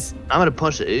ooze. I'm gonna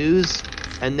punch the ooze,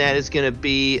 and that is gonna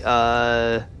be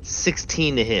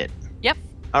 16 to hit. Yep.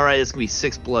 All right, it's gonna be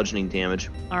 6 bludgeoning damage.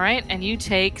 All right, and you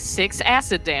take 6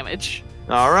 acid damage.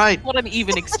 All right. What an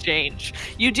even exchange.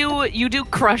 You do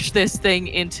crush this thing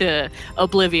into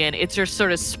oblivion. It just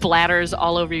sort of splatters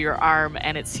all over your arm,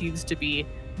 and it seems to be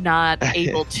not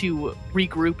able to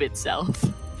regroup itself.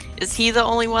 Is he the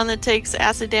only one that takes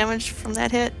acid damage from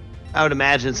that hit? I would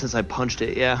imagine since I punched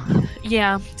it, yeah.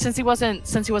 Yeah, since he wasn't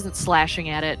slashing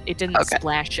at it, it didn't Okay.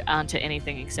 splash onto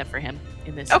anything except for him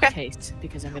in this Okay. case,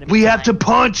 because I'm gonna be We have to fine.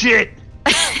 punch it!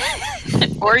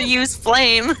 Or use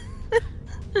flame.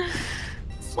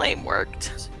 Flame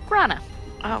worked. Grana.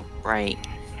 Oh, right.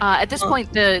 At this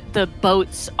point, the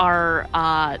boats are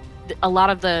a lot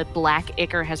of the black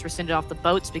ichor has rescinded off the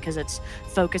boats because it's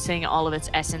focusing all of its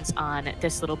essence on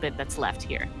this little bit that's left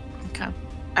here. Okay.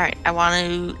 All right. I want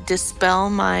to dispel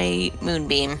my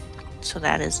moonbeam, so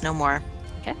that is no more.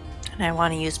 Okay. And I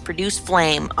want to use produce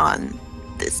flame on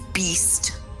this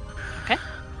beast. Okay.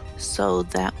 So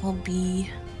that will be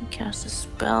cast a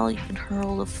spell. You can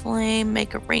hurl the flame,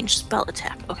 make a ranged spell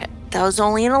attack. Okay. That was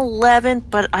only an 11,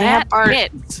 but I have That art.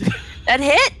 hits. That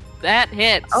hit. That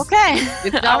hits. Okay.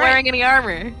 It's not All right. wearing any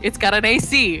armor. It's got an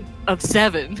AC of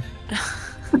 7.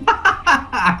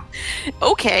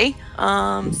 Okay.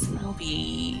 So that'll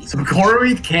be. So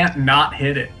Corey can't not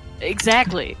hit it.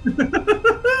 Exactly.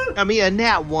 I mean, a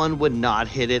nat 1 would not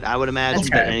hit it, I would imagine,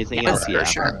 but Okay. anything Yeah, else, for yeah.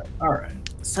 sure. All right.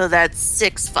 So that's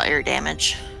 6 fire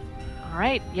damage. All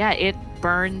right. Yeah, it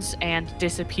burns and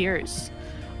disappears.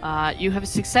 You have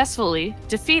successfully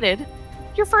defeated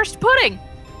your first pudding.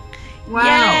 Wow.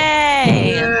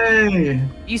 Yay! Yay!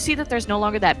 You see that there's no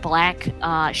longer that black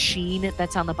sheen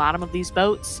that's on the bottom of these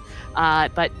boats.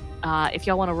 But if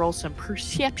y'all want to roll some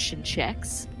perception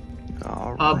checks.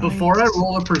 All right. Before I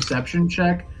roll a perception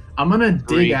check, I'm gonna dig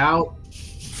 3. out.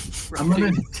 I'm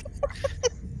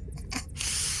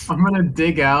gonna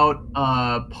dig out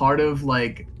part of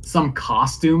like some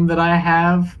costume that I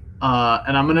have,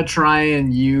 and I'm gonna try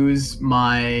and use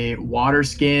my water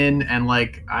skin and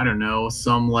like I don't know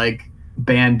some like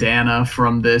bandana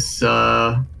from this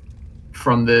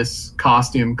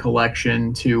costume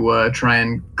collection to try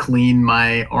and clean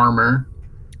my armor.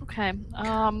 Okay.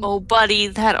 Oh, buddy,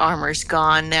 that armor's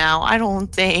gone now. I don't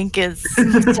think it's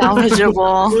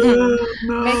salvageable.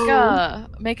 No.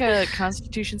 Make a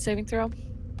Constitution saving throw,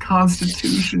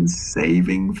 Constitution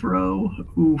saving throw.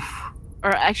 Oof.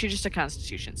 or actually just a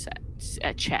Constitution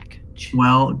check.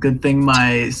 Well, good thing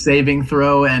my saving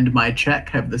throw and my check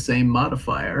have the same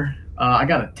modifier. I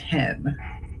got a 10.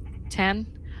 10.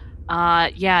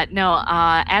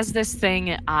 As this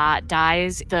thing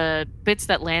dies, the bits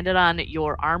that landed on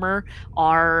your armor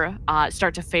are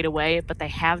start to fade away, but they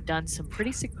have done some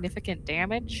pretty significant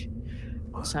damage.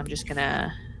 So I'm just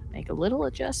gonna make a little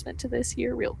adjustment to this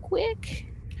here real quick.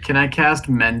 Can I cast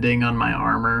mending on my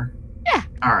armor? Yeah.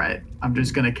 All right. I'm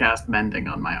just going to cast mending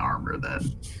on my armor then.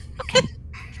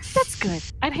 That's good.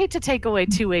 I'd hate to take away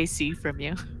 2 AC from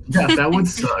you. Yeah, that would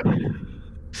suck.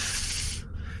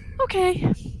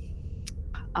 Okay.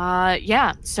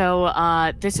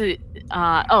 So this is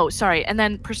sorry, and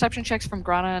then perception checks from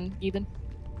Grana and Ethan.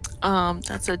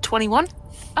 That's a 21.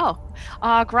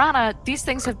 Grana, these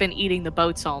things have been eating the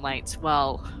boats all night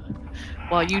while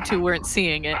you two weren't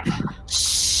seeing it.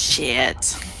 Shit.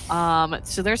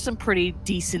 So there's some pretty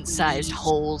decent sized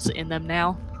holes in them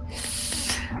now.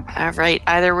 All right.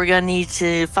 Either we're gonna need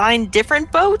to find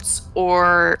different boats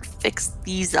or fix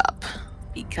these up,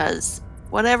 because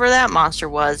whatever that monster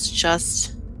was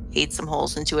just ate some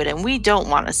holes into it, and we don't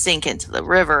want to sink into the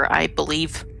river, I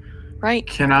believe. Right?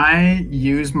 Can I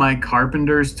use my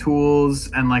carpenter's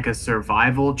tools and like a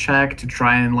survival check to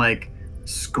try and like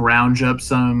scrounge up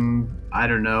some, I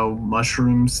don't know,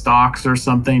 mushroom stalks or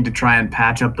something to try and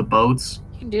patch up the boats?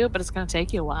 You can do it, but it's gonna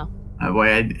take you a while.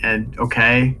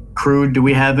 Okay. Crew, do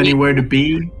we have anywhere to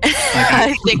be?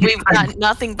 I think we've got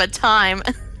nothing but time.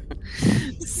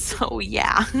 So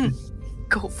yeah,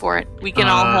 go for it. We can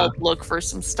all help look for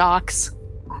some stocks.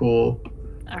 Cool.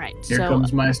 All right. Here so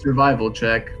comes my survival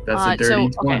check. That's a dirty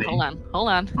 20. okay, hold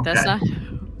on. That's Okay. not.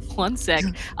 One sec.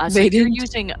 So They you're didn't-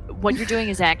 using what you're doing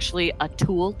is actually a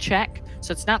tool check.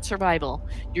 So it's not survival.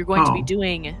 You're going to be Oh.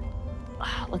 doing.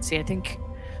 Let's see. I think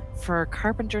for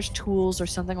carpenter's tools or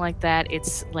something like that,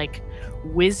 it's like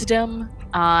wisdom,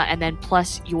 and then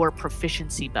plus your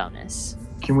proficiency bonus.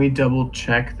 Can we double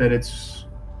check that it's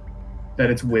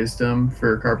wisdom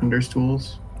for carpenter's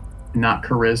tools, not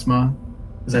charisma?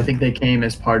 Because I think they came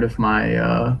as part of my.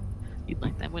 You'd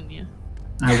like that, wouldn't you?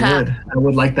 I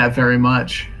would like that very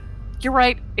much. You're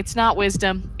right. It's not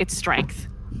wisdom. It's strength.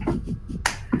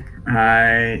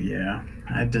 I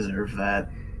deserve that.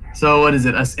 So what is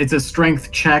it? It's a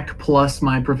strength check plus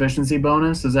my proficiency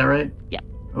bonus. Is that right? Yeah.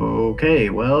 Okay.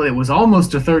 Well, it was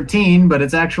almost a 13, but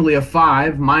it's actually a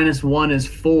 5. Minus 1 is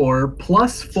 4.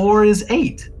 Plus 4 is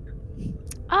 8.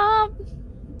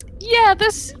 Yeah,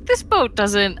 this boat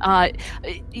doesn't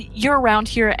you're around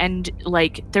here and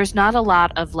like there's not a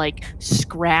lot of like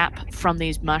scrap from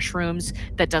these mushrooms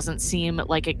that doesn't seem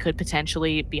like it could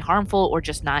potentially be harmful or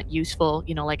just not useful.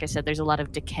 You know, like I said, there's a lot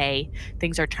of decay.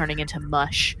 Things are turning into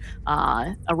mush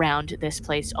around this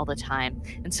place all the time.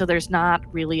 And so there's not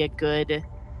really a good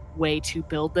way to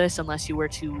build this unless you were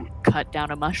to cut down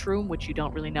a mushroom, which you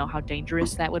don't really know how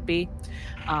dangerous that would be.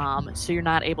 So you're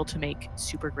not able to make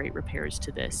super great repairs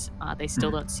to this. They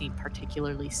still don't seem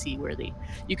particularly seaworthy.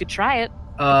 You could try it.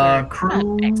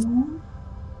 Crew,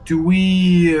 do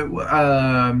we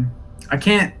I'm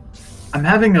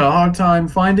having a hard time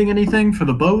finding anything for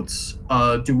the boats.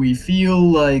 Do we feel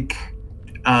like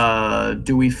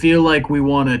we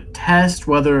want to test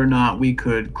whether or not we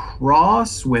could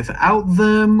cross without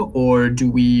them, or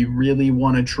do we really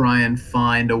want to try and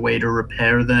find a way to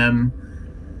repair them?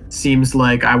 Seems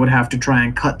like I would have to try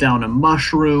and cut down a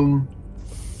mushroom,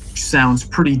 which sounds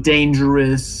pretty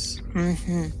dangerous.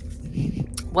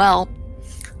 Well,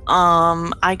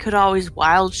 I could always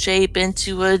wild shape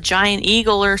into a giant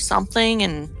eagle or something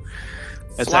and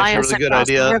fly us across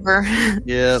the river.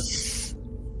 Yeah.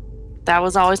 That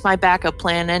was always my backup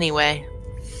plan anyway.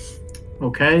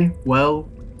 Okay, well,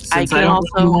 since I don't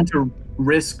really want to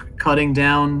risk cutting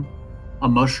down a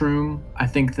mushroom, I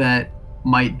think that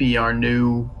might be our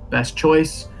new best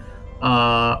choice.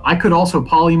 I could also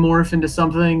polymorph into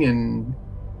something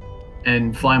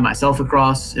and fly myself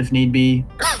across if need be.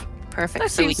 Perfect.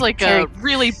 That seems like a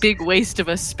really big waste of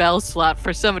a spell slot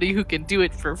for somebody who can do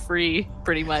it for free,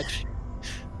 pretty much.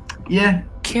 Yeah.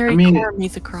 Carry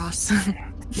Cormith across.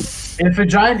 If a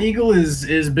giant eagle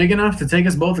is big enough to take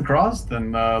us both across,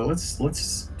 then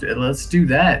let's do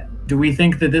that. Do we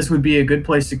think that this would be a good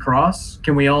place to cross?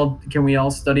 Can we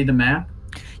all study the map?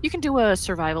 You can do a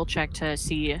survival check to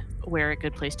see where a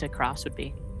good place to cross would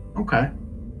be. Okay.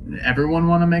 Everyone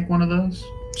want to make one of those?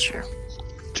 Sure.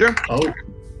 Oh,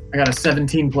 I got a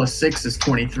 17 plus 6 is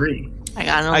 23. I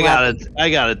got an 11. I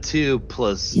got a 2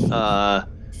 plus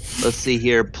let's see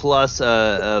here, plus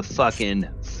a fucking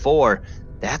 4.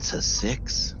 That's a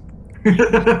 6.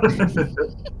 And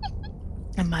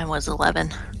mine was 11.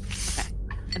 Okay.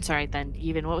 I'm sorry then,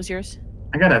 Even, what was yours?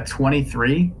 I got a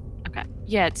 23. Okay.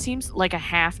 Yeah, it seems like a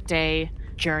half-day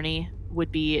journey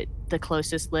would be the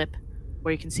closest lip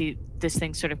where you can see this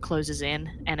thing sort of closes in,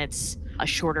 and it's a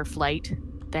shorter flight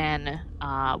than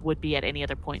would be at any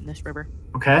other point in this river.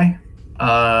 Okay.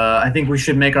 I think we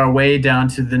should make our way down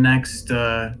to the next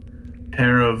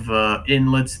pair of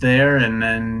inlets there and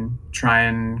then try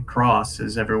and cross.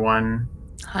 Is everyone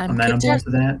amenable to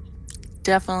that?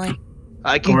 Definitely.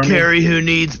 I can carry who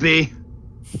needs be.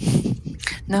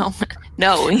 No.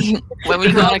 When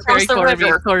we go across the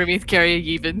river, Cormith, carry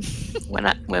Even.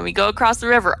 when we go across the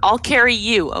river, I'll carry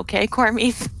you, okay,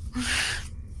 Cormith?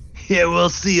 Yeah, we'll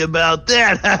see about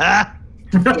that.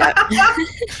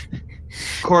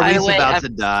 Cormith's about to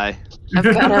die.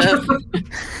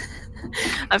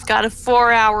 I've got a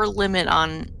 4-hour limit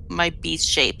on my beast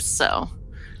shapes, so.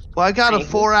 Well, I got a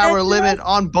 4-hour limit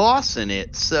on bossing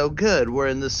it, so good. We're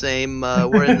in the same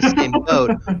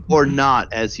boat, or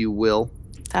not, as you will.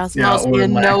 That was mostly a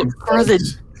note for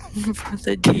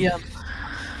the DM.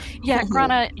 Yeah,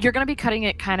 Grana, you're going to be cutting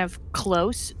it kind of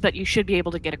close, but you should be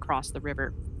able to get across the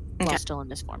river while still in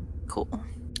this form. Cool.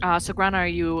 So Grana, are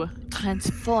you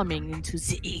transforming into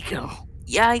the eagle?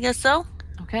 Yeah, I guess so.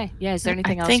 Okay. Yeah, is there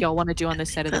anything else y'all want to do on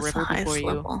this side of the river before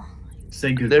you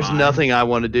say goodbye? There's nothing I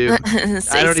want to do.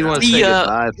 I don't even want to say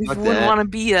goodbye. Fuck wouldn't that. want to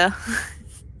be a.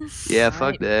 Yeah,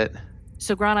 fuck that.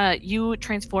 So Grana, you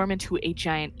transform into a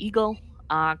giant eagle.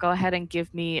 Go ahead and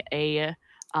give me a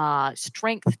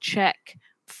strength check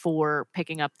for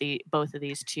picking up both of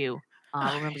these two.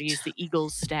 Remember to use the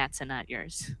eagle's stats and not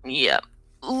yours. Yep.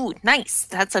 Ooh, nice.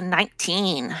 That's a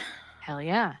 19. Hell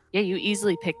yeah. Yeah, you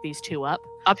easily pick these two up.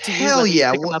 Up to you Hell whether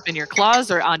yeah. you pick them up in your claws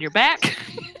or on your back.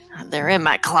 They're in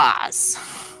my claws.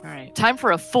 All right. Time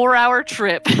for a 4-hour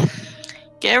trip.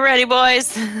 Get ready,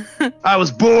 boys. I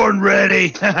was born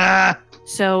ready.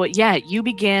 So, yeah, you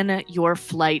begin your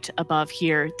flight above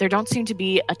here. There don't seem to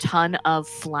be a ton of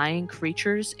flying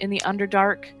creatures in the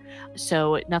Underdark,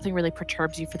 so nothing really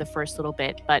perturbs you for the first little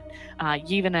bit. But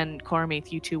Yevon and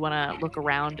Cormith, you two want to look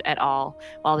around at all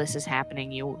while this is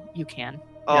happening, you can.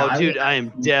 Oh, Yeah, dude, I am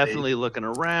absolutely. definitely looking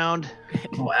around.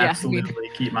 I'll Yeah, absolutely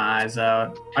keep my eyes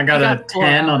out. I got I a got 4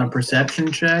 10 on a eyes.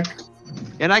 perception check.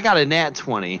 And I got a nat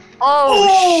 20.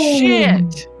 Oh,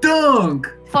 shit! Dunk!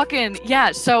 Fucking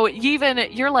yeah. So even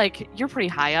you're pretty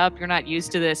high up. You're not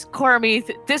used to this,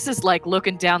 Cormith. This is like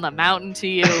looking down the mountain to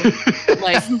you.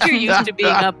 Like you're used to being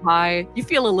up high. You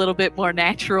feel a little bit more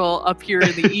natural up here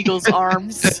in the eagle's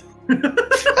arms. And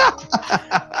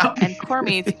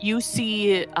Cormith,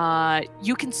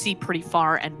 you can see pretty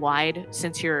far and wide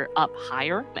since you're up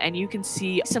higher, and you can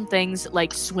see some things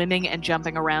like swimming and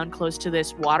jumping around close to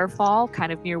this waterfall,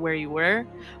 kind of near where you were.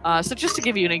 So just to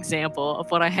give you an example of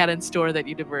what I had in store that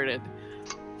you diverted.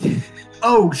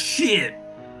 Oh, shit!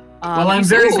 Well, you I'm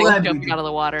see very things glad we jumping did. out of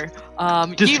the water.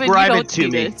 Describe you it to see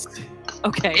me. this.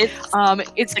 Okay.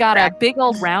 It's got a big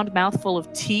old round mouthful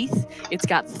of teeth. It's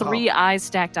got 3 eyes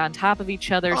stacked on top of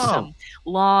each other, some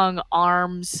long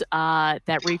arms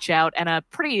that reach out, and a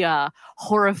pretty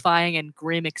horrifying and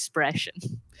grim expression.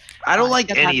 I don't like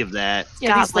got any of that. Yeah,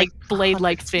 got, these like like,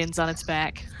 blade-like fins on its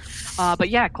back. But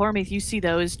yeah, Cormith, you see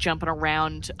those jumping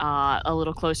around a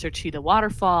little closer to the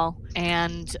waterfall,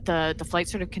 and the flight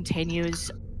sort of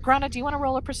continues. Grana, do you want to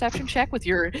roll a perception check with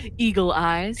your eagle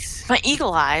eyes? My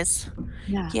eagle eyes.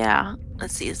 Yeah. Yeah.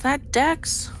 Let's see. Is that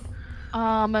Dex?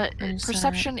 Is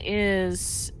Perception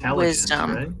is Intelligence,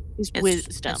 Wisdom. right? It's-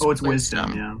 wisdom. Oh, it's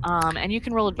wisdom, yeah. And you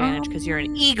can roll advantage because you're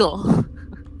an eagle.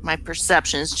 My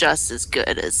perception is just as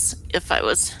good as if I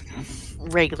was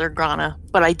regular Grana,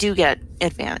 but I do get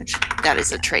advantage. That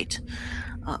is a trait.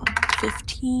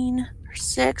 15 or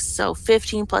 6, so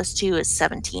 15 plus 2 is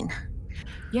 17.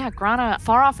 Yeah, Grana,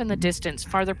 far off in the distance,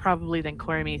 farther probably than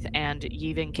Cormith and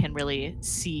Yevon can really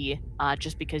see,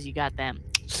 just because you got them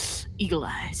eagle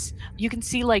eyes. You can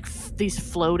see like these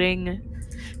floating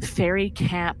fairy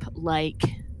cap like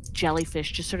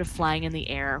jellyfish just sort of flying in the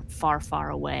air far,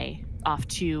 far away off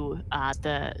to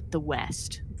the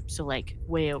west. So like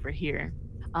way over here.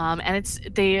 And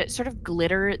they sort of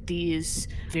glitter these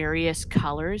various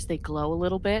colors. They glow a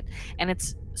little bit, and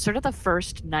it's sort of the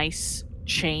first nice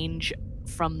change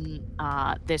from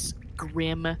this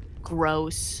grim,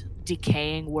 gross,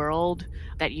 decaying world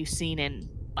that you've seen in,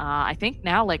 I think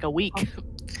now like a week.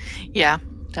 Yeah,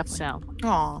 definitely. So,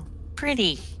 Aw,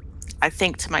 pretty. I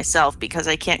think to myself because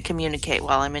I can't communicate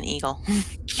while I'm an eagle.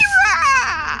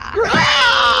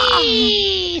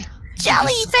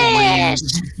 Jellyfish!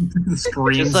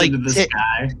 Screams Just like into the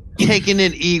sky. Taking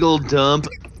an eagle dump,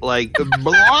 like,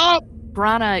 blah.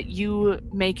 Grana, you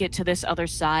make it to this other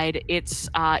side. It's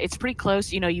pretty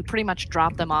close. You know, you pretty much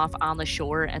drop them off on the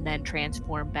shore and then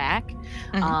transform back.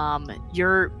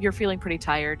 You're feeling pretty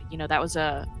tired. You know, that was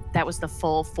the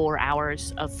full 4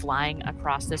 hours of flying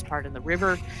across this part of the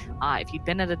river. If you'd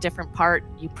been at a different part,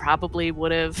 you probably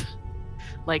would have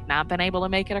like not been able to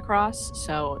make it across.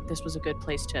 So this was a good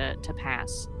place to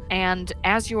pass. And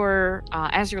as you're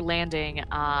landing,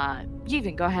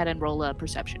 Yevon, go ahead and roll a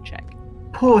perception check.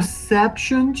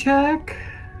 Perception check?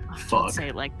 Don't Fuck. say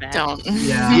it like that. Don't.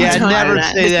 Yeah. Yeah, Don't never do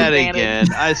that. say that Disadvantage.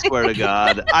 again. I swear to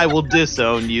God. I will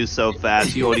disown you so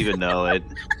fast you won't even know it.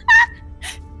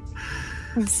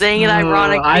 Saying it I-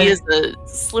 ironically is a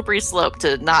slippery slope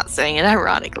to not saying it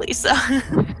ironically. So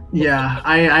Yeah,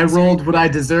 I rolled what I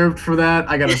deserved for that.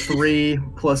 I got a 3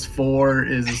 plus 4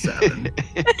 is a 7.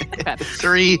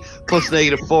 3 plus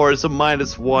 -4 is a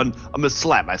 -1. I'm gonna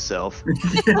slap myself.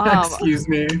 Excuse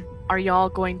me. Are y'all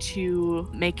going to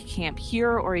make camp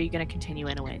here, or are you going to continue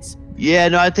anyways? Yeah,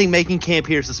 no, I think making camp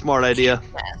here is a smart idea.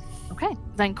 Okay,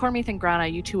 then Cormith and Grana,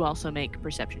 you two also make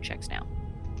perception checks now.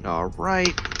 All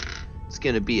right. It's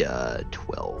gonna be a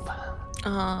 12.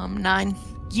 9.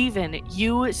 Yevon,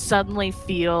 you suddenly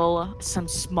feel some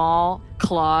small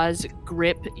claws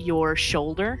grip your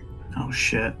shoulder. Oh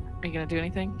shit. Are you going to do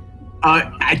anything?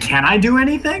 Can I do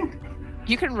anything?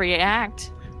 You can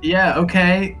react. Yeah,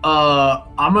 okay.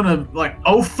 I'm gonna like,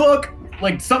 oh fuck,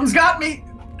 like something's got me,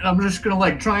 and I'm just gonna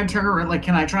like try and turn around. Like,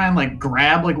 can I try and like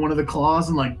grab like one of the claws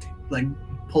and like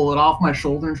pull it off my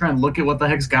shoulder and try and look at what the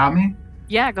heck's got me?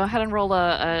 Yeah, go ahead and roll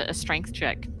a strength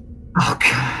check. Oh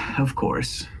god, of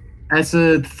course. That's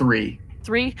a 3.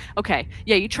 3? Okay.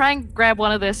 Yeah, you try and grab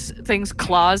one of this thing's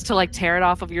claws to like tear it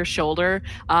off of your shoulder,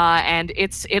 and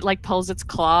it like pulls its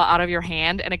claw out of your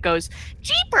hand and it goes,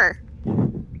 Jeeper!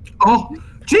 Oh,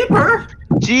 Jeeper!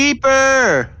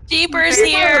 Jeeper! Jeepers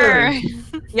here!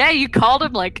 Yeah, you called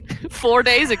him like 4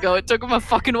 days ago. It took him a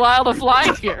fucking while to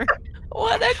fly here.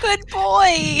 What a good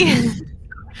boy!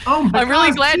 Oh my I'm really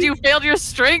gosh, glad Jeep- you failed your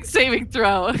strength saving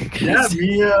throw. Yeah,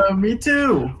 me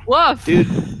too. Woof.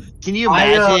 Dude, Can you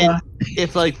imagine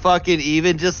if like fucking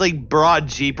even just like brought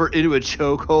Jeeper into a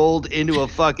chokehold, into a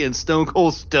fucking stone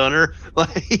cold stunner?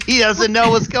 Like he doesn't know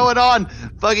what's going on.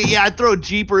 Fucking yeah, I throw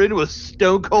Jeeper into a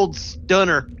stone cold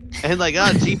stunner, and like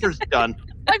Jeeper's done.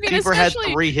 I mean, Jeeper had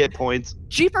especially 3 hit points.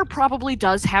 Jeeper probably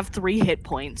does have 3 hit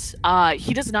points.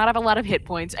 He does not have a lot of hit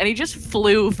points, and he just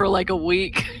flew for like a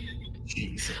week.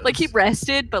 Jesus. Like he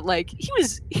rested, but like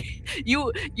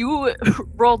you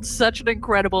rolled such an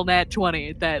incredible nat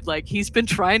 20 that like he's been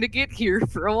trying to get here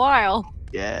for a while.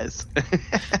 Yes.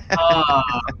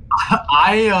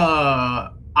 I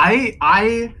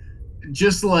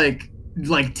just like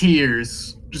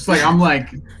tears. Just like I'm like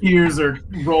tears are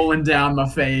rolling down my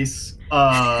face.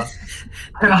 And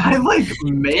I like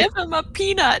Give him a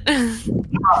peanut. Can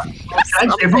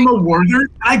I give him a Werther's?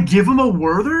 Can I give him a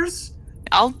Werther's?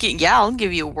 I'll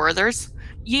give you Werther's.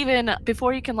 Even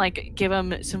before you can like give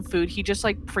him some food, he just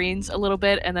like preens a little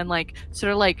bit and then like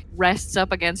sort of like rests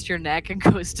up against your neck and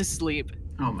goes to sleep.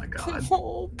 Oh my god.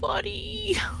 Oh,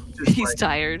 buddy. Just, He's like,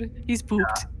 tired. He's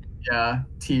pooped. yeah,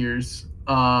 tears.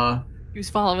 He was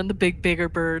following the bigger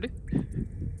bird.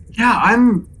 Yeah,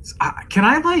 can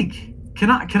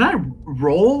I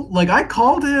roll? Like I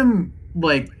called him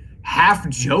like half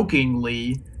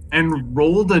jokingly and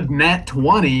rolled a nat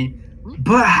 20,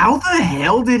 but how the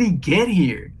hell did he get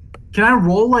here? Can I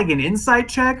roll like an insight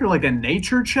check or like a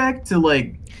nature check to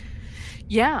like?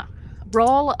 Yeah.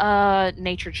 Roll a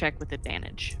nature check with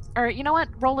advantage. Or you know what?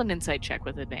 Roll an insight check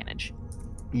with advantage.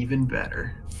 Even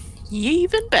better.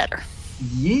 Even better.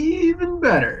 Even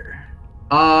better.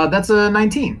 That's a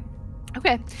 19.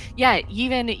 Okay. Yeah,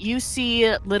 even you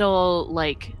see little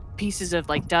like pieces of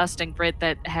like dust and grit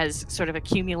that has sort of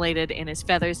accumulated in his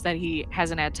feathers that he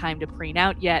hasn't had time to preen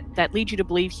out yet that lead you to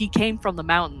believe he came from the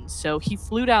mountains. So he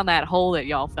flew down that hole that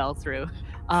y'all fell through.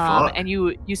 And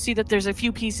you see that there's a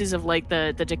few pieces of like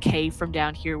the decay from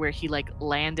down here where he like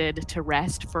landed to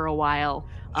rest for a while.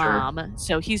 Sure.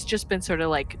 So he's just been sort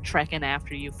of like trekking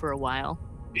after you for a while.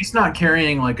 He's not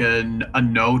carrying like a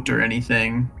note or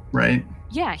anything, right?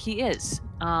 Yeah, he is.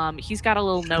 He's got a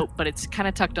little note, but it's kind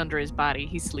of tucked under his body.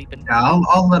 He's sleeping. Yeah,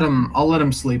 I'll let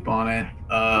him sleep on it.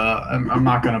 I'm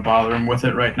not gonna bother him with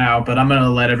it right now, but I'm gonna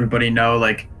let everybody know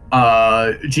like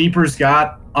Jeeper's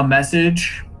got a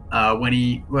message. When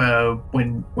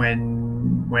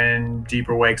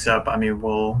Jeeper wakes up, I mean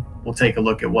we'll take a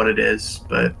look at what it is,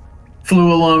 but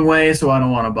flew a long way, so I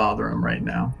don't want to bother him right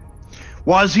now.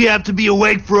 Why does he have to be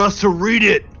awake for us to read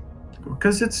it?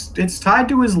 Because it's tied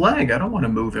to his leg. I don't want to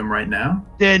move him right now.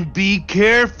 Then be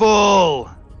careful.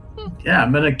 Yeah,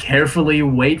 I'm gonna carefully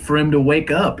wait for him to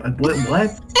wake up.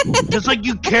 What? Just like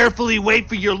you carefully wait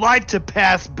for your life to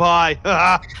pass by.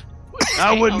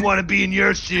 I wouldn't want to be in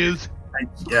your shoes.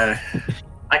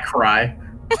 I cry.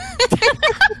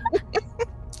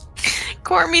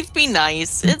 Cormith, be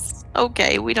nice. It's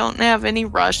okay. We don't have any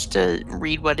rush to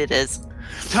read what it is.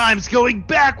 Time's going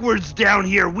backwards down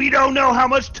here. We don't know how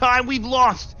much time we've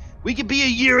lost. We could be a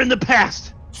year in the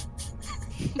past.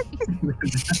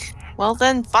 Well,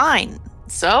 then fine.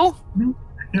 So?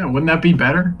 Yeah, wouldn't that be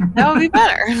better? That would be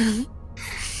better.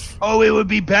 Oh, it would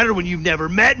be better when you've never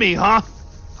met me, huh?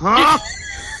 Huh?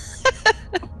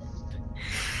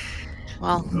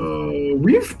 Well,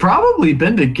 we've probably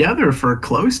been together for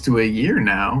close to a year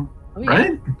now, Oh, yeah,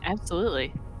 right?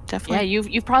 absolutely. definitely. Yeah,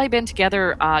 you've probably been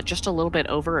together just a little bit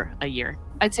over a year.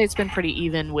 I'd say it's been pretty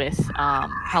even with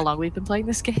how long we've been playing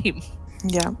this game.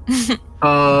 Yeah.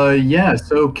 Yeah,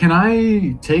 so can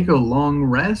I take a long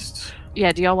rest?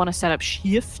 Yeah, do y'all want to set up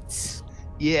shifts?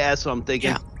 Yeah, that's what I'm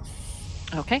thinking.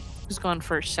 Yeah. Okay. Who's going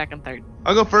first, second, third?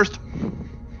 I'll go first.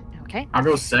 Okay. I'll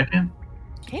go second.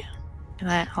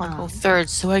 And I'll go third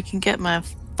so I can get my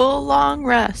full long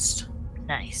rest.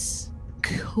 Nice.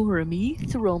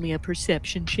 Cormith, roll me a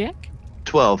perception check.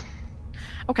 12.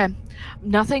 Okay.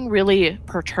 Nothing really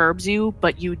perturbs you,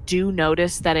 but you do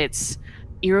notice that it's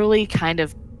eerily kind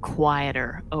of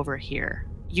quieter over here.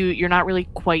 You're not really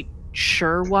quite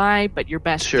sure why, but your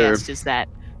best Sure. guess is that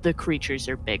the creatures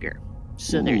are bigger.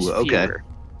 So there's Ooh, okay. fewer.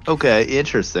 Okay,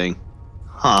 interesting.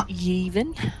 Huh.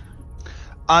 Even?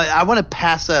 I want to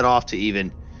pass that off to Even.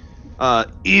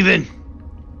 Even,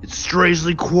 it's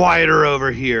strangely quieter over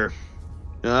here.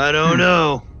 I don't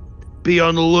know. Be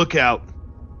on the lookout.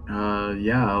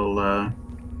 Yeah, I'll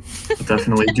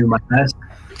definitely do my best.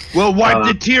 Well, wipe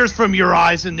the tears from your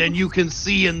eyes and then you can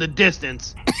see in the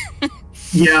distance.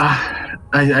 Yeah,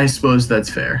 I suppose that's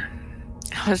fair.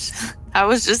 I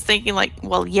was just thinking like,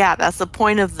 well, yeah, that's the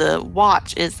point of the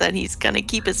watch is that he's gonna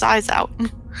keep his eyes out.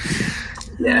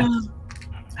 Yeah.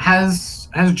 Has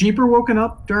Jeeper woken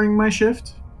up during my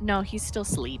shift? No, he's still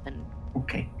sleeping.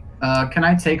 Okay. Can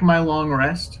I take my long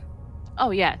rest? Oh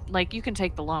yeah, like you can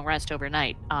take the long rest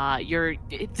overnight.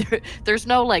 There's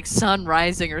no like sun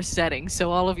rising or setting,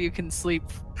 so all of you can sleep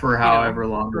For however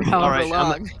long. for however All right,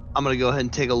 long. I'm gonna go ahead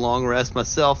and take a long rest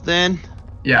myself then.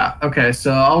 Yeah, okay,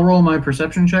 so I'll roll my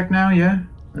perception check now, yeah?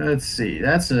 Let's see,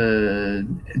 that's a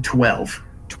 12.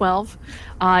 12.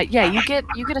 Yeah, you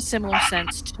get a similar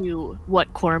sense to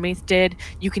what Cormith did.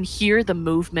 You can hear the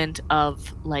movement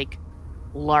of like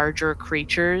larger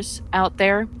creatures out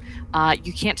there.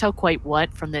 You can't tell quite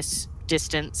what from this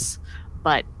distance,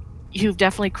 but you've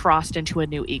definitely crossed into a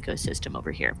new ecosystem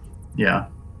over here. Yeah,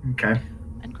 okay.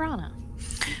 And Grana.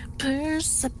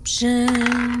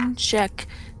 Perception check.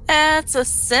 That's a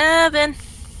 7.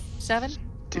 7?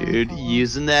 Dude,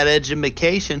 using that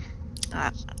education.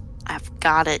 I've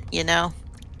got it, you know.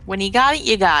 When you got it,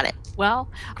 you got it. Well,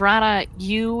 Grana,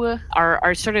 you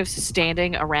are sort of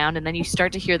standing around, and then you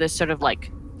start to hear this sort of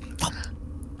like,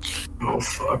 Oh,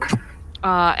 fuck.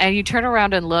 and you turn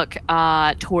around and look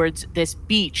towards this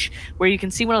beach where you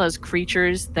can see one of those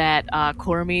creatures that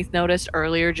Cormith noticed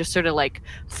earlier, just sort of like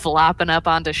flopping up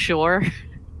onto shore.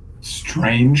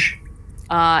 Strange.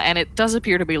 And it does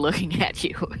appear to be looking at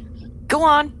you. Go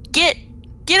on, get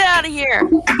out of here.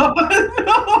 God,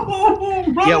 no!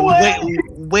 Run Yeah,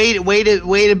 away!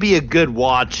 way to be a good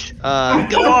watch. Go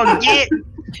on, get.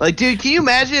 Like, dude, can you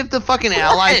imagine if the fucking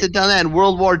Allies had done that in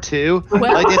World War II?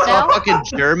 Well, Like, they saw now- fucking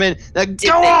German. Like, Did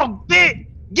go they- on, get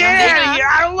Hang out of on, here.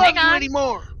 I don't love hang you on.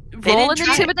 anymore. Roll an didn't try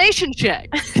it. intimidation check.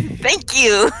 Thank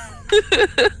you.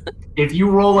 If you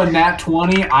roll a nat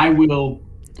 20, I will...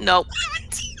 Nope.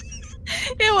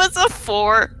 It was a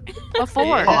 4. A 4.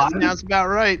 Yeah, sounds about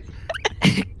right.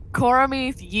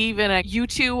 Cormith, Yevon, and you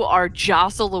two are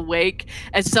jostled awake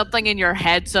as something in your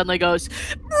head suddenly goes.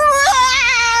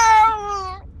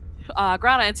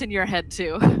 Grana, it's in your head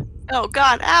too. Oh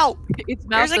God! Ow! Its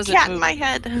mouth There's a doesn't cat move, in my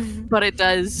head. but it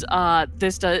does.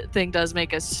 Thing does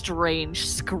make a strange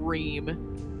scream.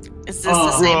 Is this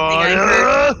the same thing I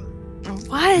Grana! heard?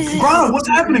 What is Grana, what's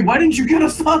happening? Why didn't you get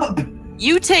us up?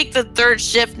 You take the 3rd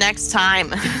shift next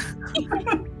time.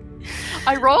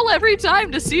 I roll every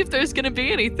time to see if there's gonna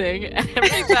be anything, and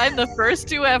every time the first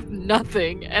 2 have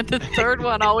nothing, and the 3rd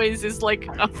one always is like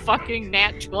a fucking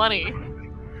nat 20.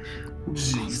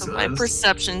 Jesus. So my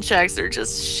perception checks are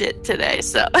just shit today.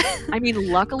 So I mean,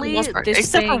 luckily, most part, this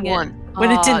except for thing, one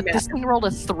when it didn't this matter. thing rolled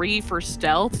a 3 for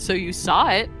stealth, so you saw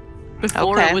it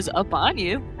before Okay. it was up on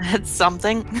you. That's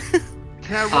something.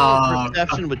 Can I roll a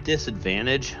perception with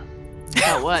disadvantage?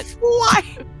 About what? Why?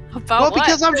 About Well, what?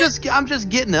 because I'm just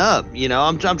getting up, you know.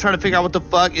 I'm trying to figure out what the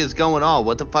fuck is going on,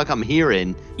 what the fuck I'm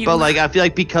hearing. You- But like, I feel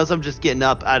like because I'm just getting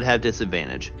up, I'd have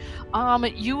disadvantage.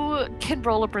 You can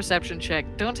roll a perception check.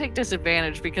 Don't take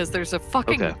disadvantage because there's a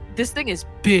fucking. Okay. This thing is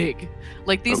big.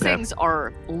 Like these Okay. things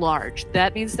are large.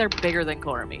 That means they're bigger than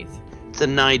Cormith. It's a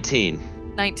 19.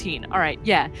 19. All right,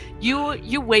 yeah.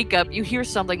 You wake up, you hear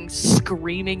something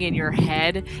screaming in your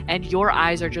head, and your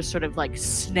eyes are just sort of like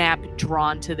snap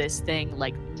drawn to this thing,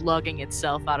 like lugging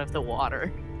itself out of the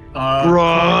water.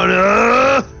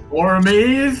 Grana!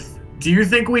 Cormith, do you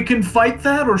think we can fight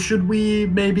that, or should we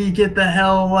maybe get the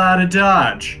hell out of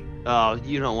Dodge? Oh,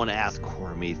 you don't want to ask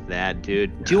Cormith that,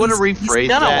 dude. Do you want to He's rephrase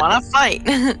gonna that? want to fight.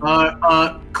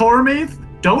 Cormith,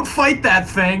 don't fight that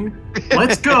thing.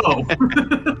 Let's go.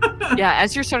 Yeah,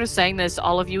 as you're sort of saying this,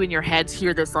 all of you in your heads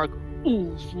hear this like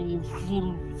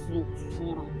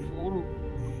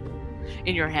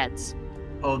in your heads.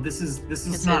 Oh, this is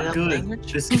Is not it a good.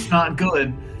 language? This is not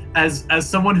good. As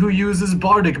someone who uses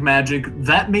bardic magic,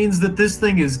 that means that this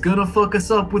thing is gonna fuck us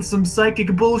up with some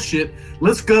psychic bullshit.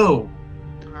 Let's go.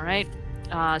 All right.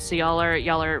 So y'all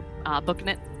are booking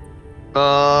it.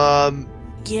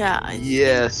 Yeah.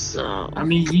 Yes. So I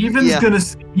mean, Even's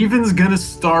Yeah. gonna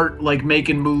start like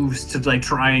making moves to like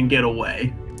try and get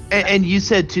away. And you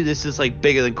said too, this is like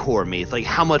bigger than Cormith. Like,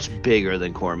 how much bigger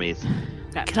than Cormith?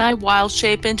 Okay. can I wild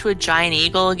shape into a giant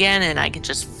eagle again, and I can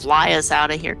just fly us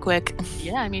out of here quick?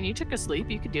 Yeah, I mean, you took a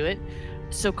sleep. You could do it.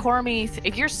 So, Cormith,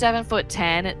 if you're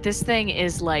 7'10", this thing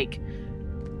is like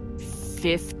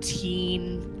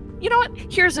 15. You know what?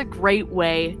 Here's a great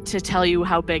way to tell you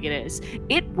how big it is.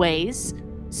 It weighs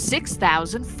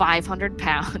 6,500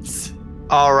 pounds.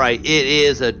 All right, it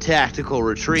is a tactical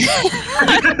retreat.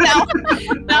 now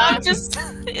I'm just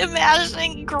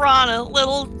imagining Grana,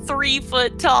 little 3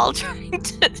 foot tall, trying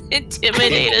to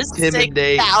intimidate a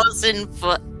Intimidate. 6,000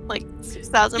 foot, like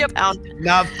 6,000 Yep. pound.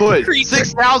 Not foot. Creature.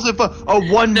 6,000 foot. A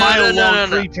 1 mile long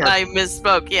creature. I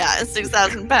misspoke. Yeah,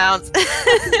 6,000 pounds.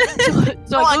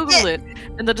 So Go I on, Googled it,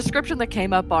 And the description that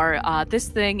came up are, this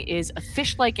thing is a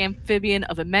fish-like amphibian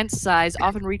of immense size,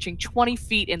 often reaching 20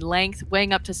 feet in length,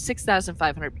 weighing up to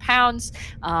 6,500 pounds,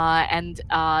 and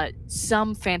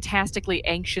some fantastically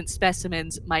ancient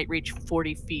specimens might reach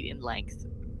 40 feet in length.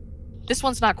 This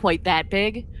one's not quite that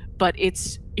big, but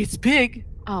it's big.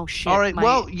 Oh, shit. All right,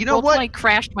 well, you know what? I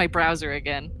crashed my browser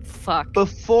again. Fuck.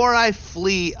 Before I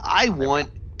flee, I want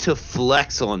to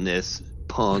flex on this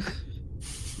punk.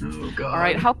 Oh, God. All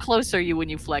right, how close are you when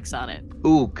you flex on it?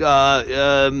 Ooh,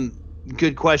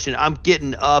 good question. I'm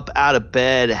getting up out of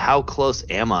bed. How close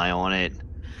am I on it?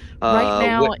 Right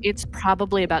now, it's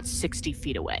probably about 60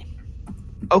 feet away.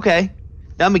 Okay.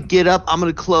 Now I'm going to get up. I'm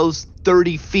going to close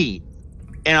 30 feet,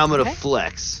 and I'm going to Okay.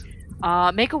 flex.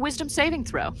 Make a wisdom saving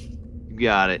throw.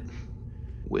 Got it.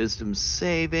 Wisdom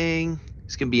saving.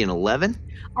 It's going to be an 11.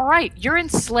 All right, you're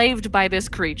enslaved by this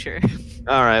creature.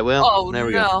 All right, well, Oh, there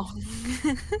we go.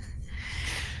 no.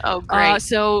 Oh, great.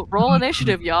 So roll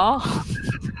initiative, y'all.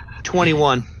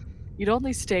 21. You'd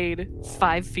only stayed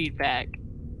 5 feet back.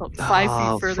 Well, 5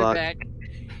 Oh, feet further fuck. back.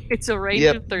 It's a range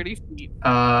Yep. of 30 feet.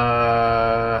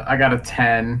 I got a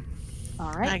 10.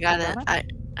 All right. I got Aldana.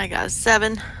 it. I got a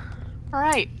 7. All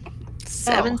right.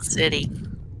 7 Oh. city.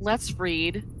 Let's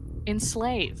read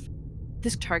Enslave.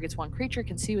 This targets one creature,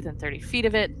 can see within 30 feet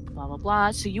of it, blah, blah,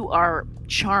 blah. So you are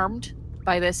charmed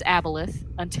by this aboleth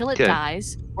until it Okay.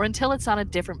 dies or until it's on a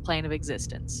different plane of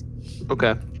existence.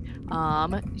 Okay.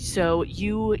 So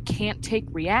you can't take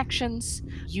reactions.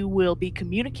 You will be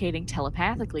communicating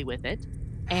telepathically with it,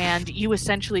 and you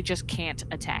essentially just can't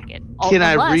attack it. Can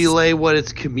I Unless- relay what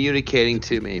it's communicating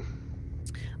to me?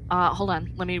 Hold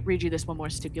on. Let me read you this one more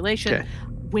stipulation. Okay.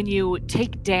 When you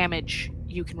take damage,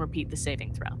 you can repeat the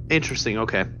saving throw. Interesting.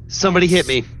 Okay. Somebody hit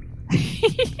me.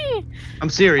 I'm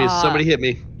serious. Somebody hit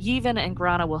me. Yevon and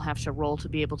Grana will have to roll to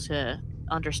be able to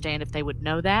understand if they would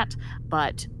know that,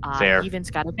 but Fair. Yevon's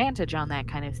got advantage on that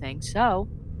kind of thing, so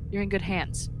you're in good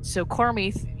hands. So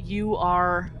Cormith, you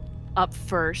are up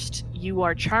first. You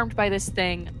are charmed by this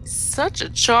thing. Such a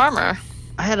charmer.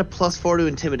 I had a +4 to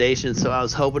intimidation, so I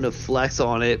was hoping to flex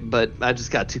on it, but I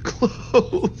just got too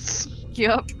close.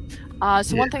 Yep.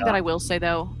 So one thing that I will say,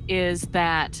 though, is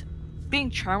that being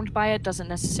charmed by it doesn't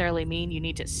necessarily mean you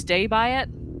need to stay by it.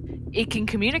 It can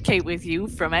communicate with you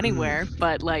from anywhere,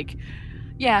 but, like,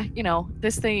 yeah, you know,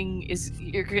 this thing is,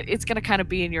 it's going to kind of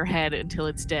be in your head until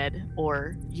it's dead,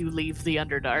 or you leave the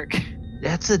Underdark.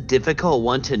 That's a difficult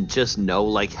one to just know,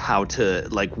 like, how to,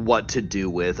 like, what to do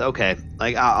with. Okay.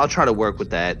 Like, I'll try to work with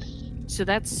that. So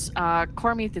that's,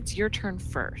 Cormith, it's your turn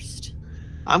first.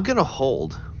 I'm going to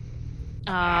hold.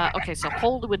 Okay, so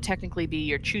hold would technically be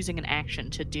you're choosing an action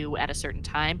to do at a certain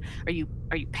time. Are you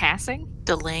passing?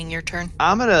 Delaying your turn.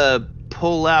 I'm going to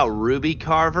pull out Ruby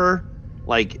Carver,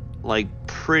 like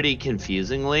pretty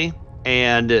confusingly,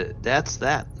 and that's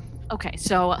that. Okay,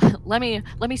 so let me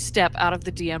step out of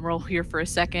the DM role here for a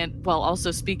second while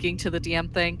also speaking to the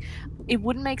DM thing. It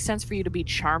wouldn't make sense for you to be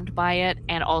charmed by it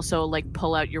and also like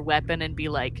pull out your weapon and be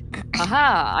like,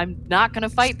 aha, I'm not gonna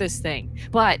fight this thing.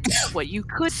 But what you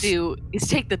could do is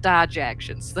take the dodge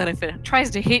action so that if it tries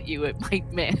to hit you, it might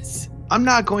miss. I'm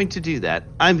not going to do that.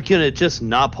 I'm going to just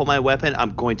not pull my weapon.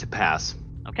 I'm going to pass.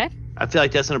 Okay? I feel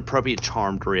like that's an appropriate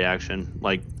charmed reaction.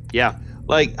 Like, yeah.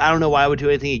 Like, I don't know why I would do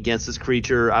anything against this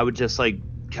creature. I would just, like,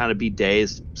 kind of be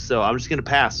dazed. So I'm just going to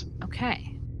pass. Okay.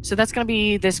 So that's going to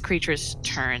be this creature's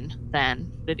turn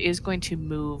then. It is going to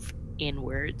move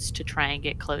inwards to try and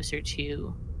get closer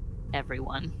to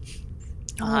everyone.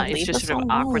 It's leave just us sort of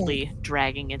alone. awkwardly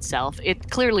dragging itself. It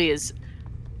clearly is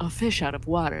a fish out of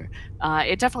water.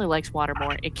 It definitely likes water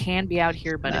more. It can be out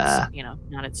here, but it's, you know,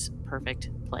 not its perfect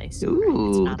place. It's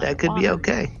Ooh, not that could be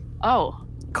underwater. okay. Oh,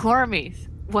 Cormith,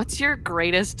 what's your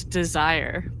greatest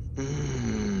desire?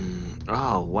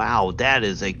 Oh, wow. That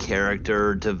is a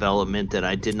character development that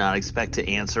I did not expect to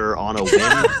answer on a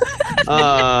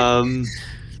whim.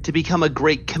 To become a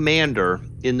great commander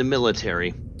in the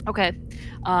military. Okay.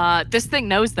 This thing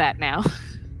knows that now.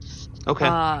 Okay.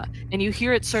 And you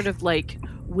hear it sort of like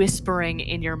whispering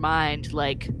in your mind,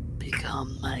 like,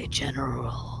 become my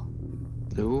general.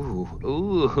 Ooh.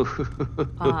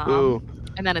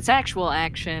 And then its actual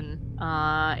action,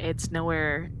 it's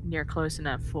nowhere near close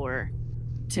enough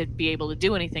to be able to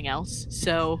do anything else.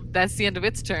 So that's the end of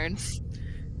its turn.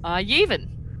 Yevon.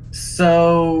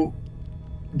 So,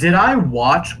 did I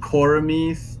watch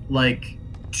Cormith, like,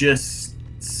 just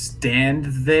stand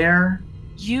there?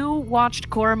 You watched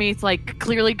Cormith like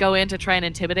clearly go in to try and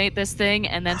intimidate this thing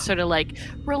and then sort of like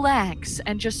relax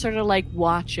and just sort of like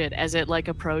watch it as it like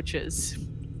approaches.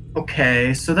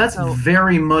 Okay, so that's So-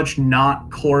 very much not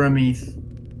Cormith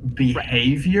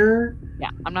behavior. Yeah,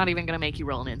 I'm not even gonna make you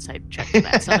roll an insight check for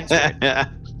that. Something's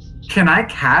weird. Can I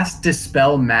cast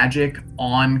Dispel Magic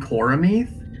on Coromith?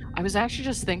 I was actually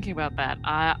just thinking about that.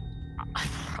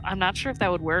 I'm not sure if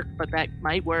that would work, but that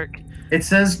might work. It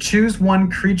says choose one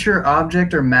creature,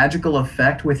 object, or magical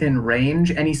effect within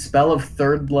range. Any spell of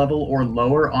 3rd level or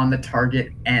lower on the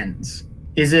target ends.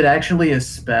 Is it actually a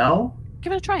spell?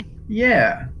 Give it a try.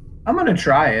 Yeah, I'm gonna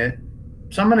try it.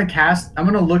 So I'm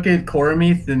gonna look at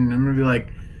Coromith and I'm gonna be like,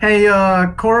 hey,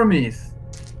 Coromith,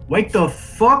 wake the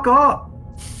fuck up.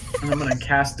 And I'm gonna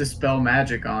cast Dispel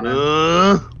Magic on him.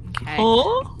 Okay.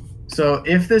 Oh? So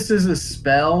if this is a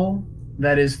spell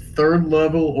that is 3rd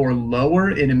level or lower,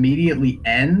 it immediately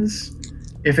ends.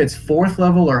 If it's 4th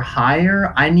level or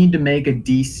higher, I need to make a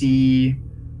DC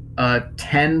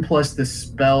 10 plus the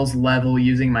spell's level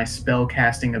using my spell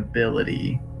casting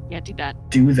ability. Yeah, do that.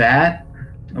 Do that?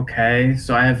 Okay,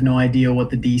 so I have no idea what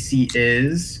the DC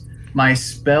is. My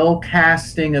spell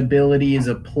casting ability is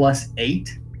a +8,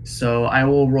 so I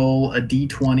will roll a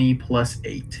d20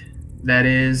 +8. That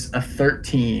is a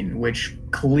 13, which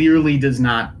clearly does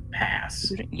not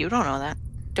pass. You don't know that.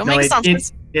 Don't No, make it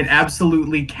assumptions.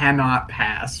 absolutely cannot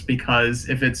pass because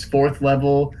if it's 4th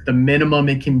level, the minimum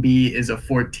it can be is a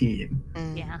 14.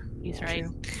 Yeah, he's right.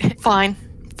 Fine.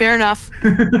 Fair enough.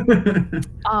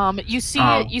 You see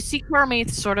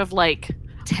Coromith sort of like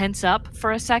tense up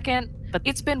for a second, but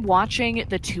it's been watching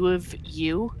the two of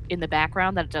you in the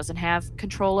background that it doesn't have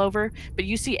control over. But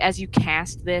you see as you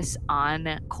cast this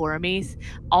on Coromith,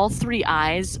 all 3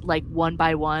 eyes, like one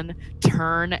by one,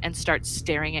 turn and start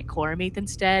staring at Coromith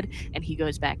instead, and he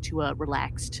goes back to a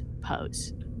relaxed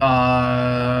pose.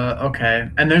 Okay.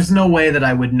 And there's no way that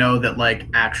I would know that, like,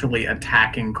 actually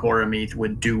attacking Coromith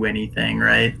would do anything,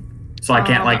 right? So I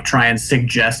can't, like, try and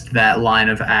suggest that line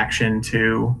of action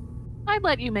to... I'd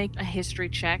let you make a history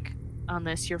check on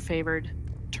this, your favored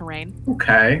terrain.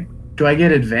 Okay. Do I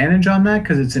get advantage on that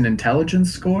because it's an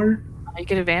intelligence score? You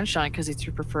get advantage on it because it's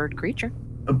your preferred creature.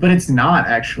 But it's not,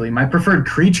 actually. My preferred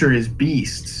creature is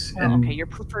beasts. Oh, okay, your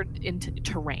preferred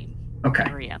terrain. Okay.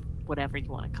 Area, whatever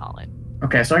you want to call it.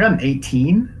 Okay, so I got an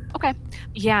 18. Okay.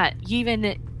 Yeah,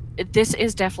 this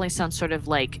is definitely some sort of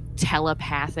like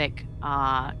telepathic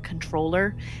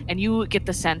controller, and you get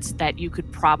the sense that you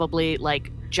could probably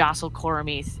like jostle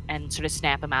Coromith and sort of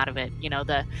snap him out of it. You know,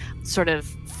 the sort of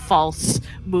false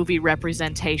movie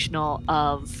representational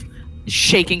of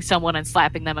shaking someone and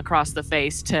slapping them across the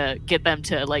face to get them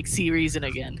to like see reason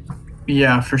again.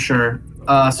 Yeah, for sure.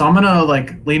 So I'm gonna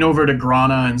like lean over to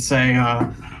Grana and say,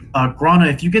 Grana,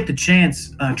 if you get the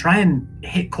chance, try and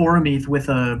hit Coromith with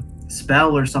a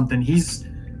spell or something. He's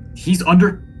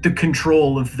under the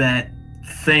control of that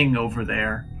thing over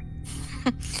there.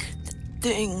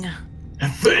 Thing. A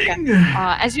thing.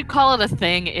 As you call it a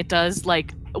thing, it does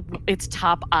like its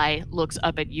top eye looks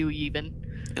up at you even.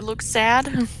 It looks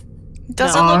sad.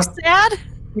 Does it look sad?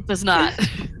 It does not.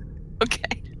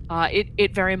 Okay.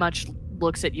 It very much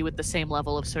looks at you with the same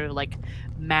level of sort of like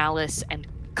malice and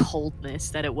coldness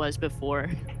that it was before.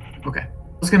 Okay.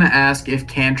 I was going to ask if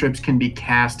cantrips can be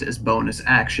cast as bonus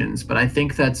actions, but I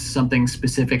think that's something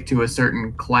specific to a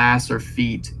certain class or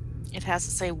feat. It has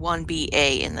to say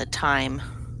 1BA in the time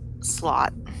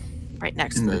slot right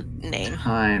next to the name.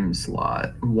 Time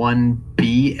slot.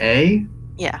 1BA?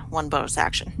 Yeah, 1 bonus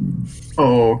action.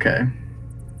 Oh, okay.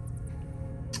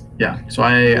 Yeah, so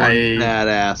I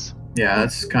Badass. yeah,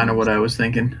 that's kind of what I was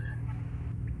thinking.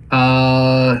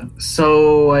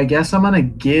 So I guess I'm gonna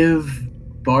give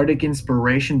Bardic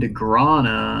Inspiration to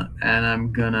Grana, and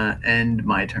I'm gonna end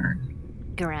my turn.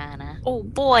 Grana. Oh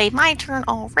boy, my turn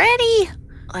already.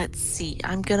 Let's see.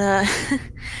 I'm gonna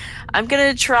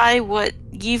try what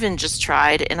Yevon just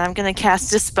tried, and I'm gonna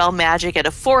cast Dispel Magic at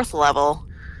a 4th level,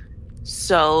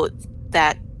 so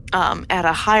that at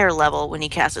a higher level, when you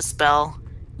cast a spell,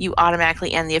 you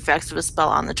automatically end the effects of a spell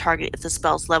on the target if the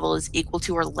spell's level is equal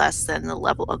to or less than the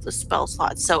level of the spell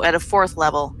slot. So at a 4th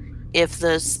level, if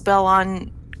the spell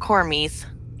on Coromith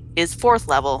is 4th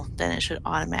level, then it should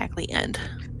automatically end.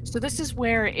 So this is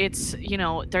where it's,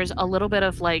 there's a little bit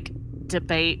of like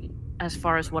debate as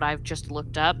far as what I've just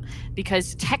looked up,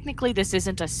 because technically this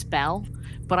isn't a spell,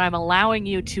 but I'm allowing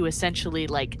you to essentially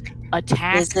like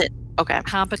attack Is it? Okay.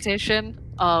 competition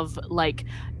of like,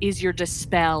 is your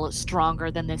dispel stronger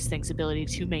than this thing's ability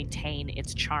to maintain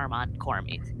its charm on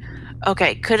Coromith?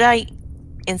 Okay, could I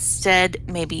instead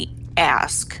maybe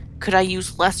ask, could I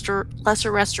use lesser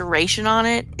restoration on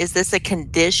it? Is this a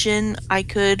condition I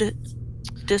could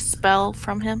dispel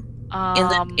from him?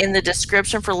 In the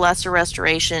description for lesser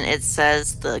restoration, it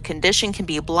says the condition can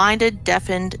be blinded,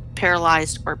 deafened,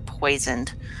 paralyzed, or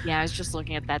poisoned. Yeah, I was just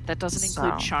looking at that. That doesn't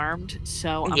include So- charmed,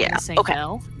 so I'm Yeah, gonna say okay.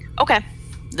 no. Okay.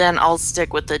 Then I'll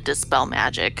stick with the dispel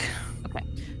magic.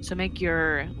 So make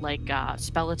your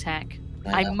spell attack.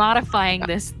 I'm modifying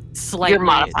this slightly. You're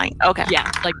modifying. Okay. Yeah,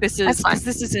 like this is That's fine. 'cause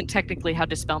this isn't technically how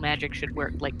dispel magic should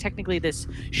work. Like technically this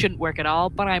shouldn't work at all,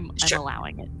 but I'm Sure.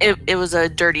 allowing it. It was a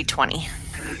dirty 20.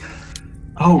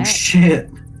 Oh Okay. shit!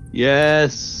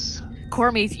 Yes.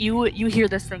 Cormith, you hear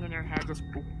this thing in your head just.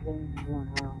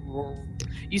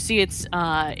 You see its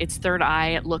third eye.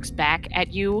 It looks back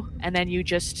at you, and then you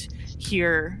just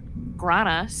hear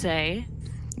Grana say,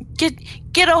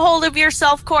 Get a hold of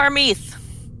yourself, Cormith.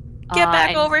 Get back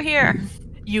and over here.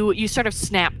 You sort of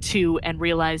snap to and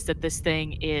realize that this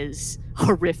thing is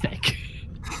horrific.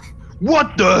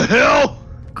 What the hell?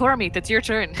 Cormith, it's your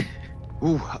turn.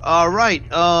 Ooh, all right.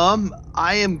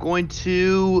 I am going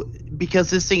to, because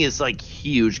this thing is like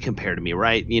huge compared to me,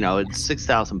 right? You know, it's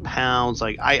 6,000 pounds.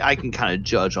 Like I can kind of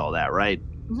judge all that, right?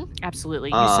 Absolutely.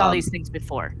 You saw Um, these things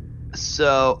before.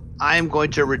 So I am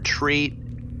going to retreat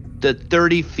the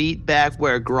 30 feet back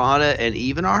where Grana and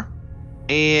Even are,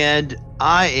 and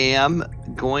I am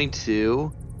going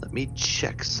to let me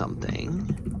check something.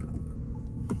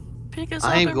 Pick us I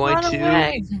up am and going run to-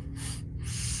 away.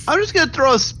 I'm just gonna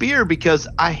throw a spear because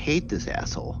I hate this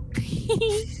asshole.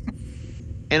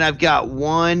 And I've got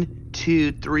 1,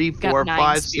 2, 3, Got 4, 9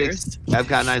 5, spears. 6. I've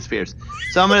got 9 spears.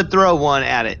 So I'm gonna throw one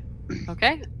at it,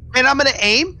 Okay. and I'm gonna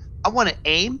aim. I want to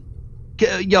aim.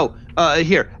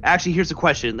 Here. Actually, here's a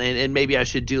question, and maybe I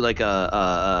should do like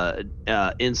a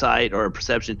insight or a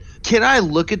perception. Can I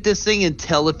look at this thing and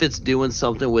tell if it's doing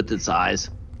something with its eyes?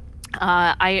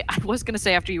 I was going to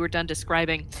say after you were done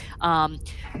describing,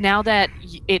 now that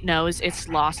it knows it's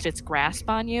lost its grasp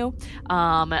on you,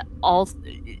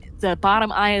 the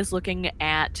bottom eye is looking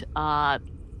at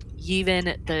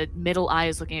Yevon, the middle eye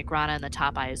is looking at Grana, and the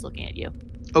top eye is looking at you.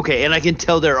 Okay, and I can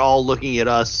tell they're all looking at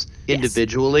us Yes.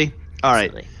 individually. All right.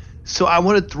 Absolutely. So I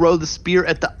want to throw the spear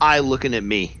at the eye looking at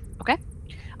me.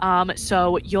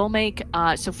 So you'll make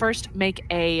so first make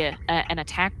an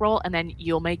attack roll, and then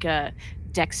you'll make a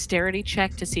dexterity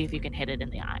check to see if you can hit it in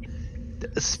the eye.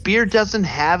 The spear doesn't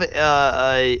have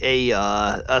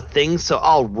a thing, so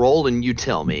I'll roll and you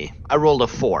tell me. I rolled a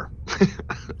 4.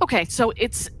 Okay, so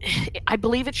I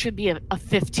believe it should be a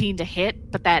 15 to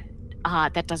hit, but that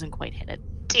doesn't quite hit it.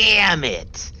 Damn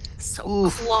it! So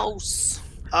Oof. close.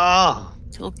 Oh,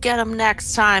 You'll get him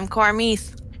next time,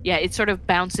 Cormith. Yeah, it sort of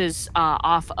bounces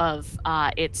off of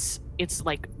its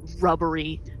like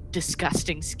rubbery,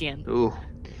 disgusting skin. ooh.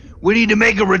 We need to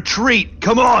make a retreat.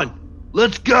 Come on,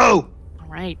 let's go. All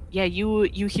right. Yeah, you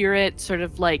hear it sort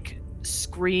of like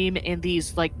scream in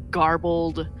these like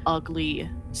garbled, ugly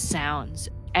sounds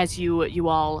as you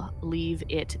all leave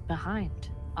it behind.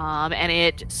 And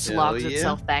it slogs yeah.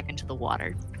 itself back into the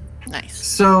water. Nice.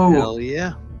 So Hell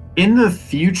yeah. in the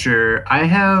future, I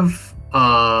have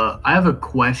a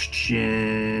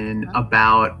question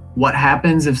about what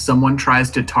happens if someone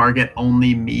tries to target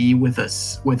only me with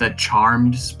a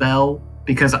charmed spell,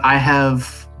 because I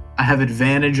have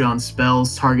advantage on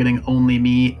spells targeting only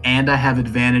me, and I have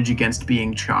advantage against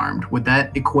being charmed. Would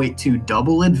that equate to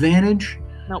double advantage?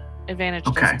 Nope, advantage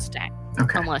Okay. doesn't stack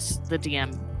Okay, unless the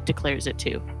DM declares it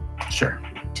too. sure.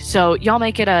 So y'all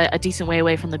make it a decent way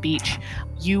away from the beach.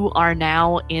 You are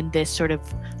now in this sort of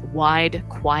wide,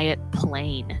 quiet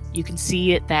plain. You can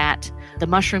see that the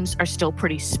mushrooms are still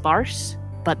pretty sparse,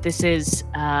 but this is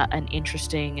an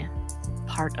interesting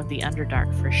part of the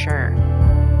Underdark for sure.